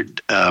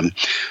regard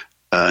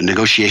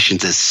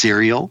negotiations as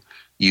serial,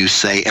 you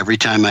say every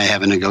time I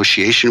have a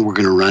negotiation, I'm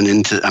going to run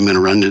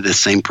into the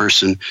same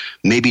person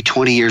maybe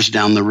 20 years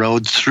down the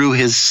road through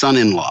his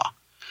son-in-law.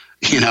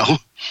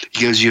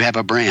 Because you have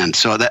a brand.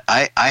 So that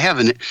I have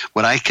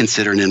what I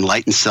consider an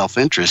enlightened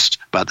self-interest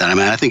about that. I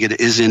mean, I think it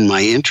is in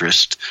my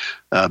interest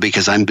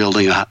because I'm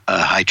building a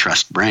high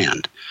trust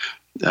brand.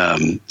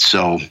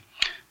 So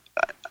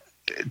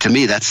to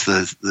me, that's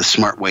the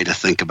smart way to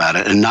think about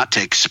it, and not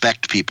to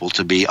expect people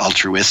to be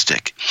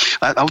altruistic.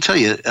 I'll tell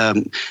you,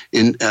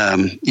 in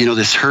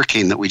this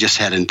hurricane that we just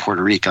had in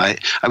Puerto Rico,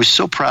 I was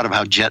so proud of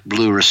how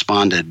JetBlue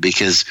responded,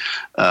 because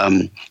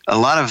a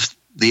lot of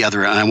the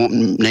other, and I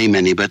won't name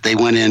any, but they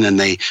went in and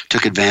they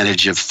took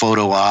advantage of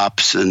photo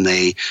ops and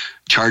they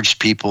charged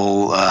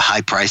people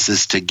high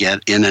prices to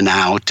get in and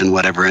out and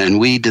whatever. And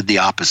we did the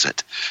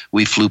opposite.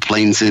 We flew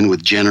planes in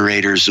with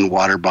generators and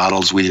water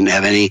bottles. We didn't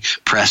have any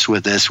press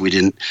with this. We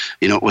didn't,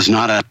 it was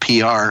not a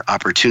PR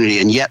opportunity.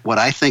 And yet what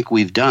I think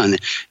we've done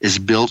is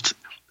built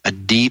a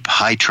deep,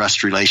 high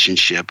trust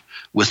relationship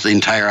with the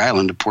entire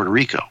island of Puerto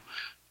Rico.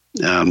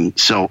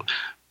 So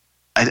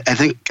I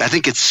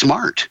think it's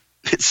smart.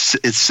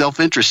 It's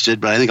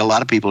self-interested, but I think a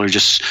lot of people are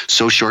just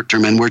so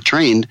short-term, and we're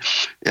trained,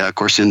 of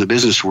course, in the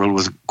business world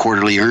with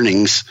quarterly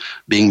earnings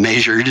being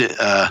measured.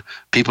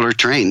 People are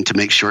trained to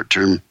make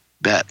short-term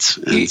bets,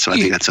 and so I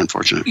think that's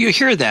unfortunate. You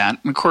hear that,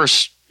 and of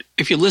course,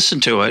 if you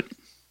listen to it,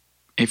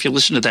 if you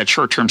listen to that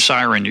short-term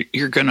siren,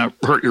 you're going to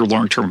hurt your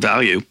long-term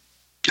value.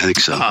 I think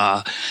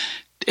so.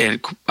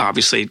 And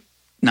obviously,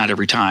 not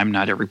every time,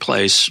 not every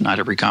place, not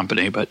every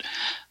company, but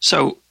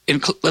so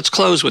let's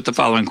close with the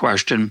following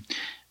question.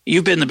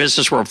 You've been in the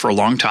business world for a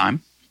long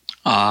time,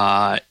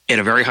 at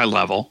a very high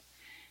level,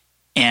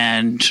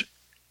 and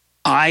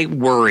I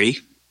worry,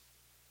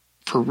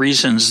 for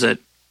reasons that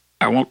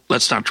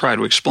let's not try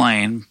to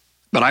explain,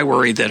 but I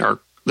worry that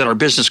our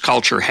business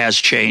culture has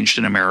changed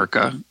in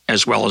America,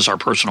 as well as our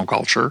personal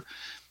culture,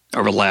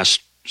 over the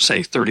last,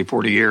 say, 30,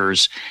 40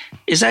 years.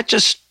 Is that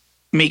just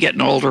me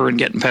getting older and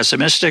getting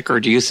pessimistic, or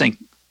do you think?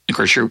 Of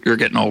course, you're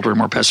getting older and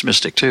more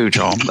pessimistic too,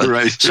 Joel. But,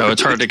 right. So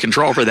it's hard to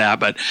control for that.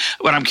 But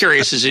what I'm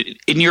curious is,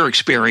 in your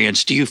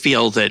experience, do you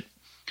feel that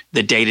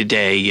the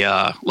day-to-day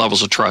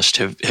levels of trust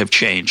have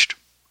changed,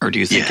 or do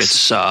you think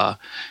it's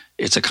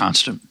a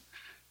constant?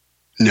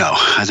 No,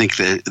 I think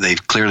that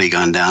they've clearly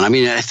gone down. I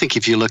mean, I think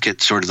if you look at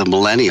sort of the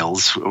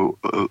millennials,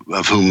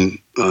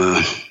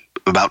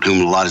 about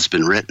whom a lot has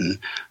been written,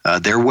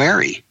 they're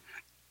wary.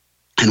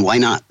 And why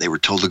not? They were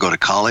told to go to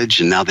college,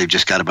 and now they've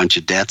just got a bunch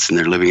of debts, and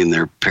they're living in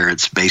their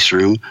parents'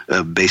 basement.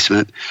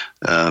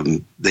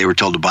 They were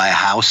told to buy a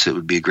house; it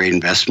would be a great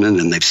investment,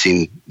 and they've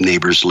seen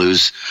neighbors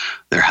lose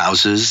their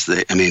houses.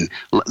 There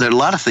are a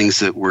lot of things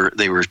that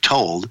they were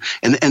told,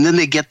 and then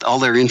they get all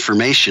their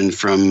information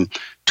from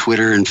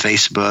Twitter and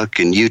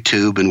Facebook and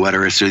YouTube and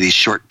whatever through these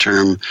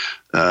short-term,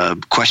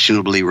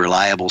 questionably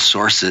reliable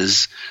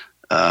sources.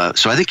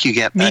 So I think you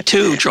get me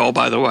too, Joel.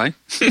 By the way,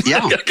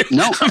 yeah,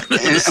 no,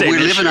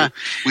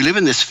 we live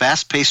in this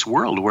fast-paced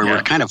world where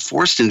we're kind of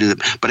forced into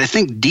it. But I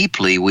think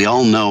deeply we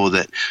all know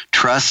that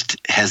trust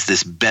has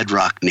this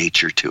bedrock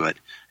nature to it,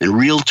 and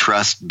real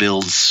trust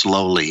builds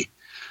slowly,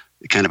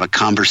 kind of a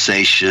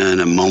conversation,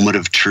 a moment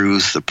of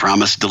truth, a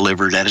promise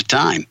delivered at a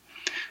time.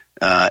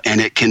 And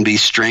it can be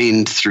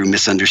strained through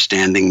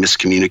misunderstanding,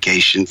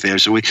 miscommunication, failure.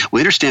 So we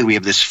understand we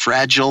have this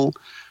fragile,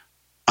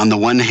 on the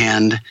one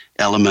hand,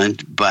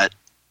 element, but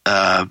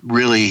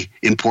really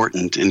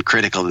important and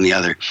critical on the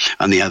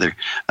other.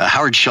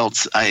 Howard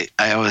Schultz, I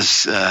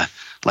always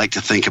like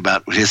to think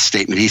about his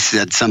statement. He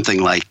said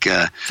something like,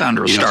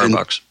 founder of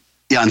Starbucks.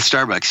 On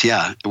Starbucks,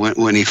 yeah.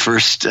 When he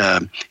first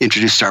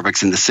introduced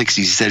Starbucks in the 60s,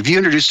 he said, if you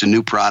introduced a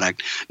new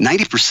product,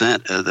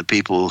 90% of the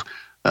people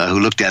who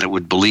looked at it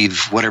would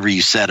believe whatever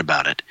you said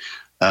about it.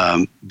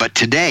 But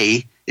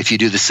today, if you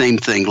do the same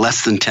thing,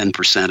 less than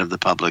 10% of the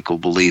public will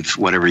believe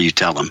whatever you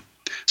tell them.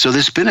 So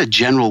there's been a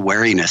general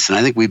wariness, and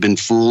I think we've been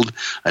fooled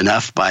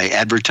enough by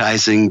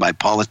advertising, by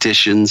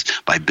politicians,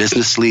 by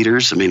business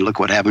leaders. I mean, look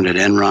what happened at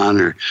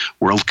Enron or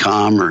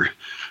WorldCom or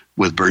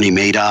with Bernie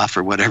Madoff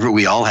or whatever.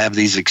 We all have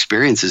these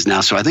experiences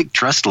now. So I think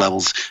trust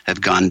levels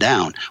have gone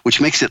down, which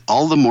makes it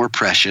all the more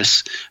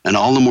precious and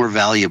all the more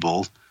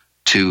valuable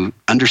to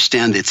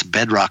understand its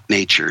bedrock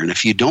nature. And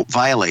if you don't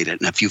violate it,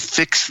 and if you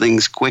fix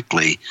things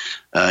quickly,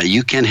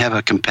 you can have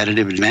a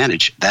competitive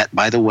advantage. That,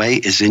 by the way,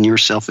 is in your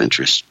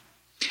self-interest.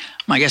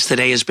 My guest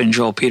today has been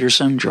Joel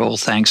Peterson. Joel,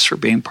 thanks for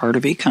being part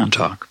of Econ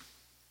Talk.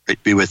 Great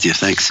to be with you.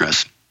 Thanks,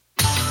 Russ.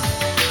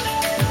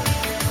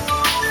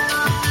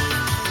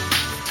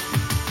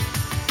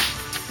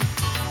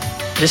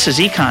 This is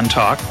Econ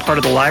Talk, part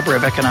of the Library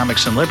of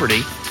Economics and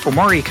Liberty. For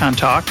more Econ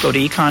Talk, go to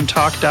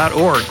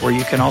econtalk.org, where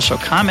you can also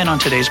comment on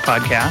today's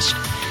podcast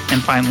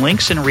and find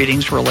links and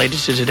readings related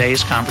to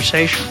today's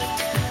conversation.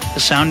 The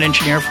sound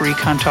engineer for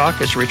Econ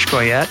Talk is Rich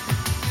Goyette.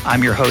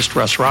 I'm your host,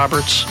 Russ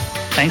Roberts.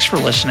 Thanks for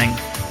listening.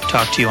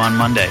 Talk to you on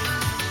Monday.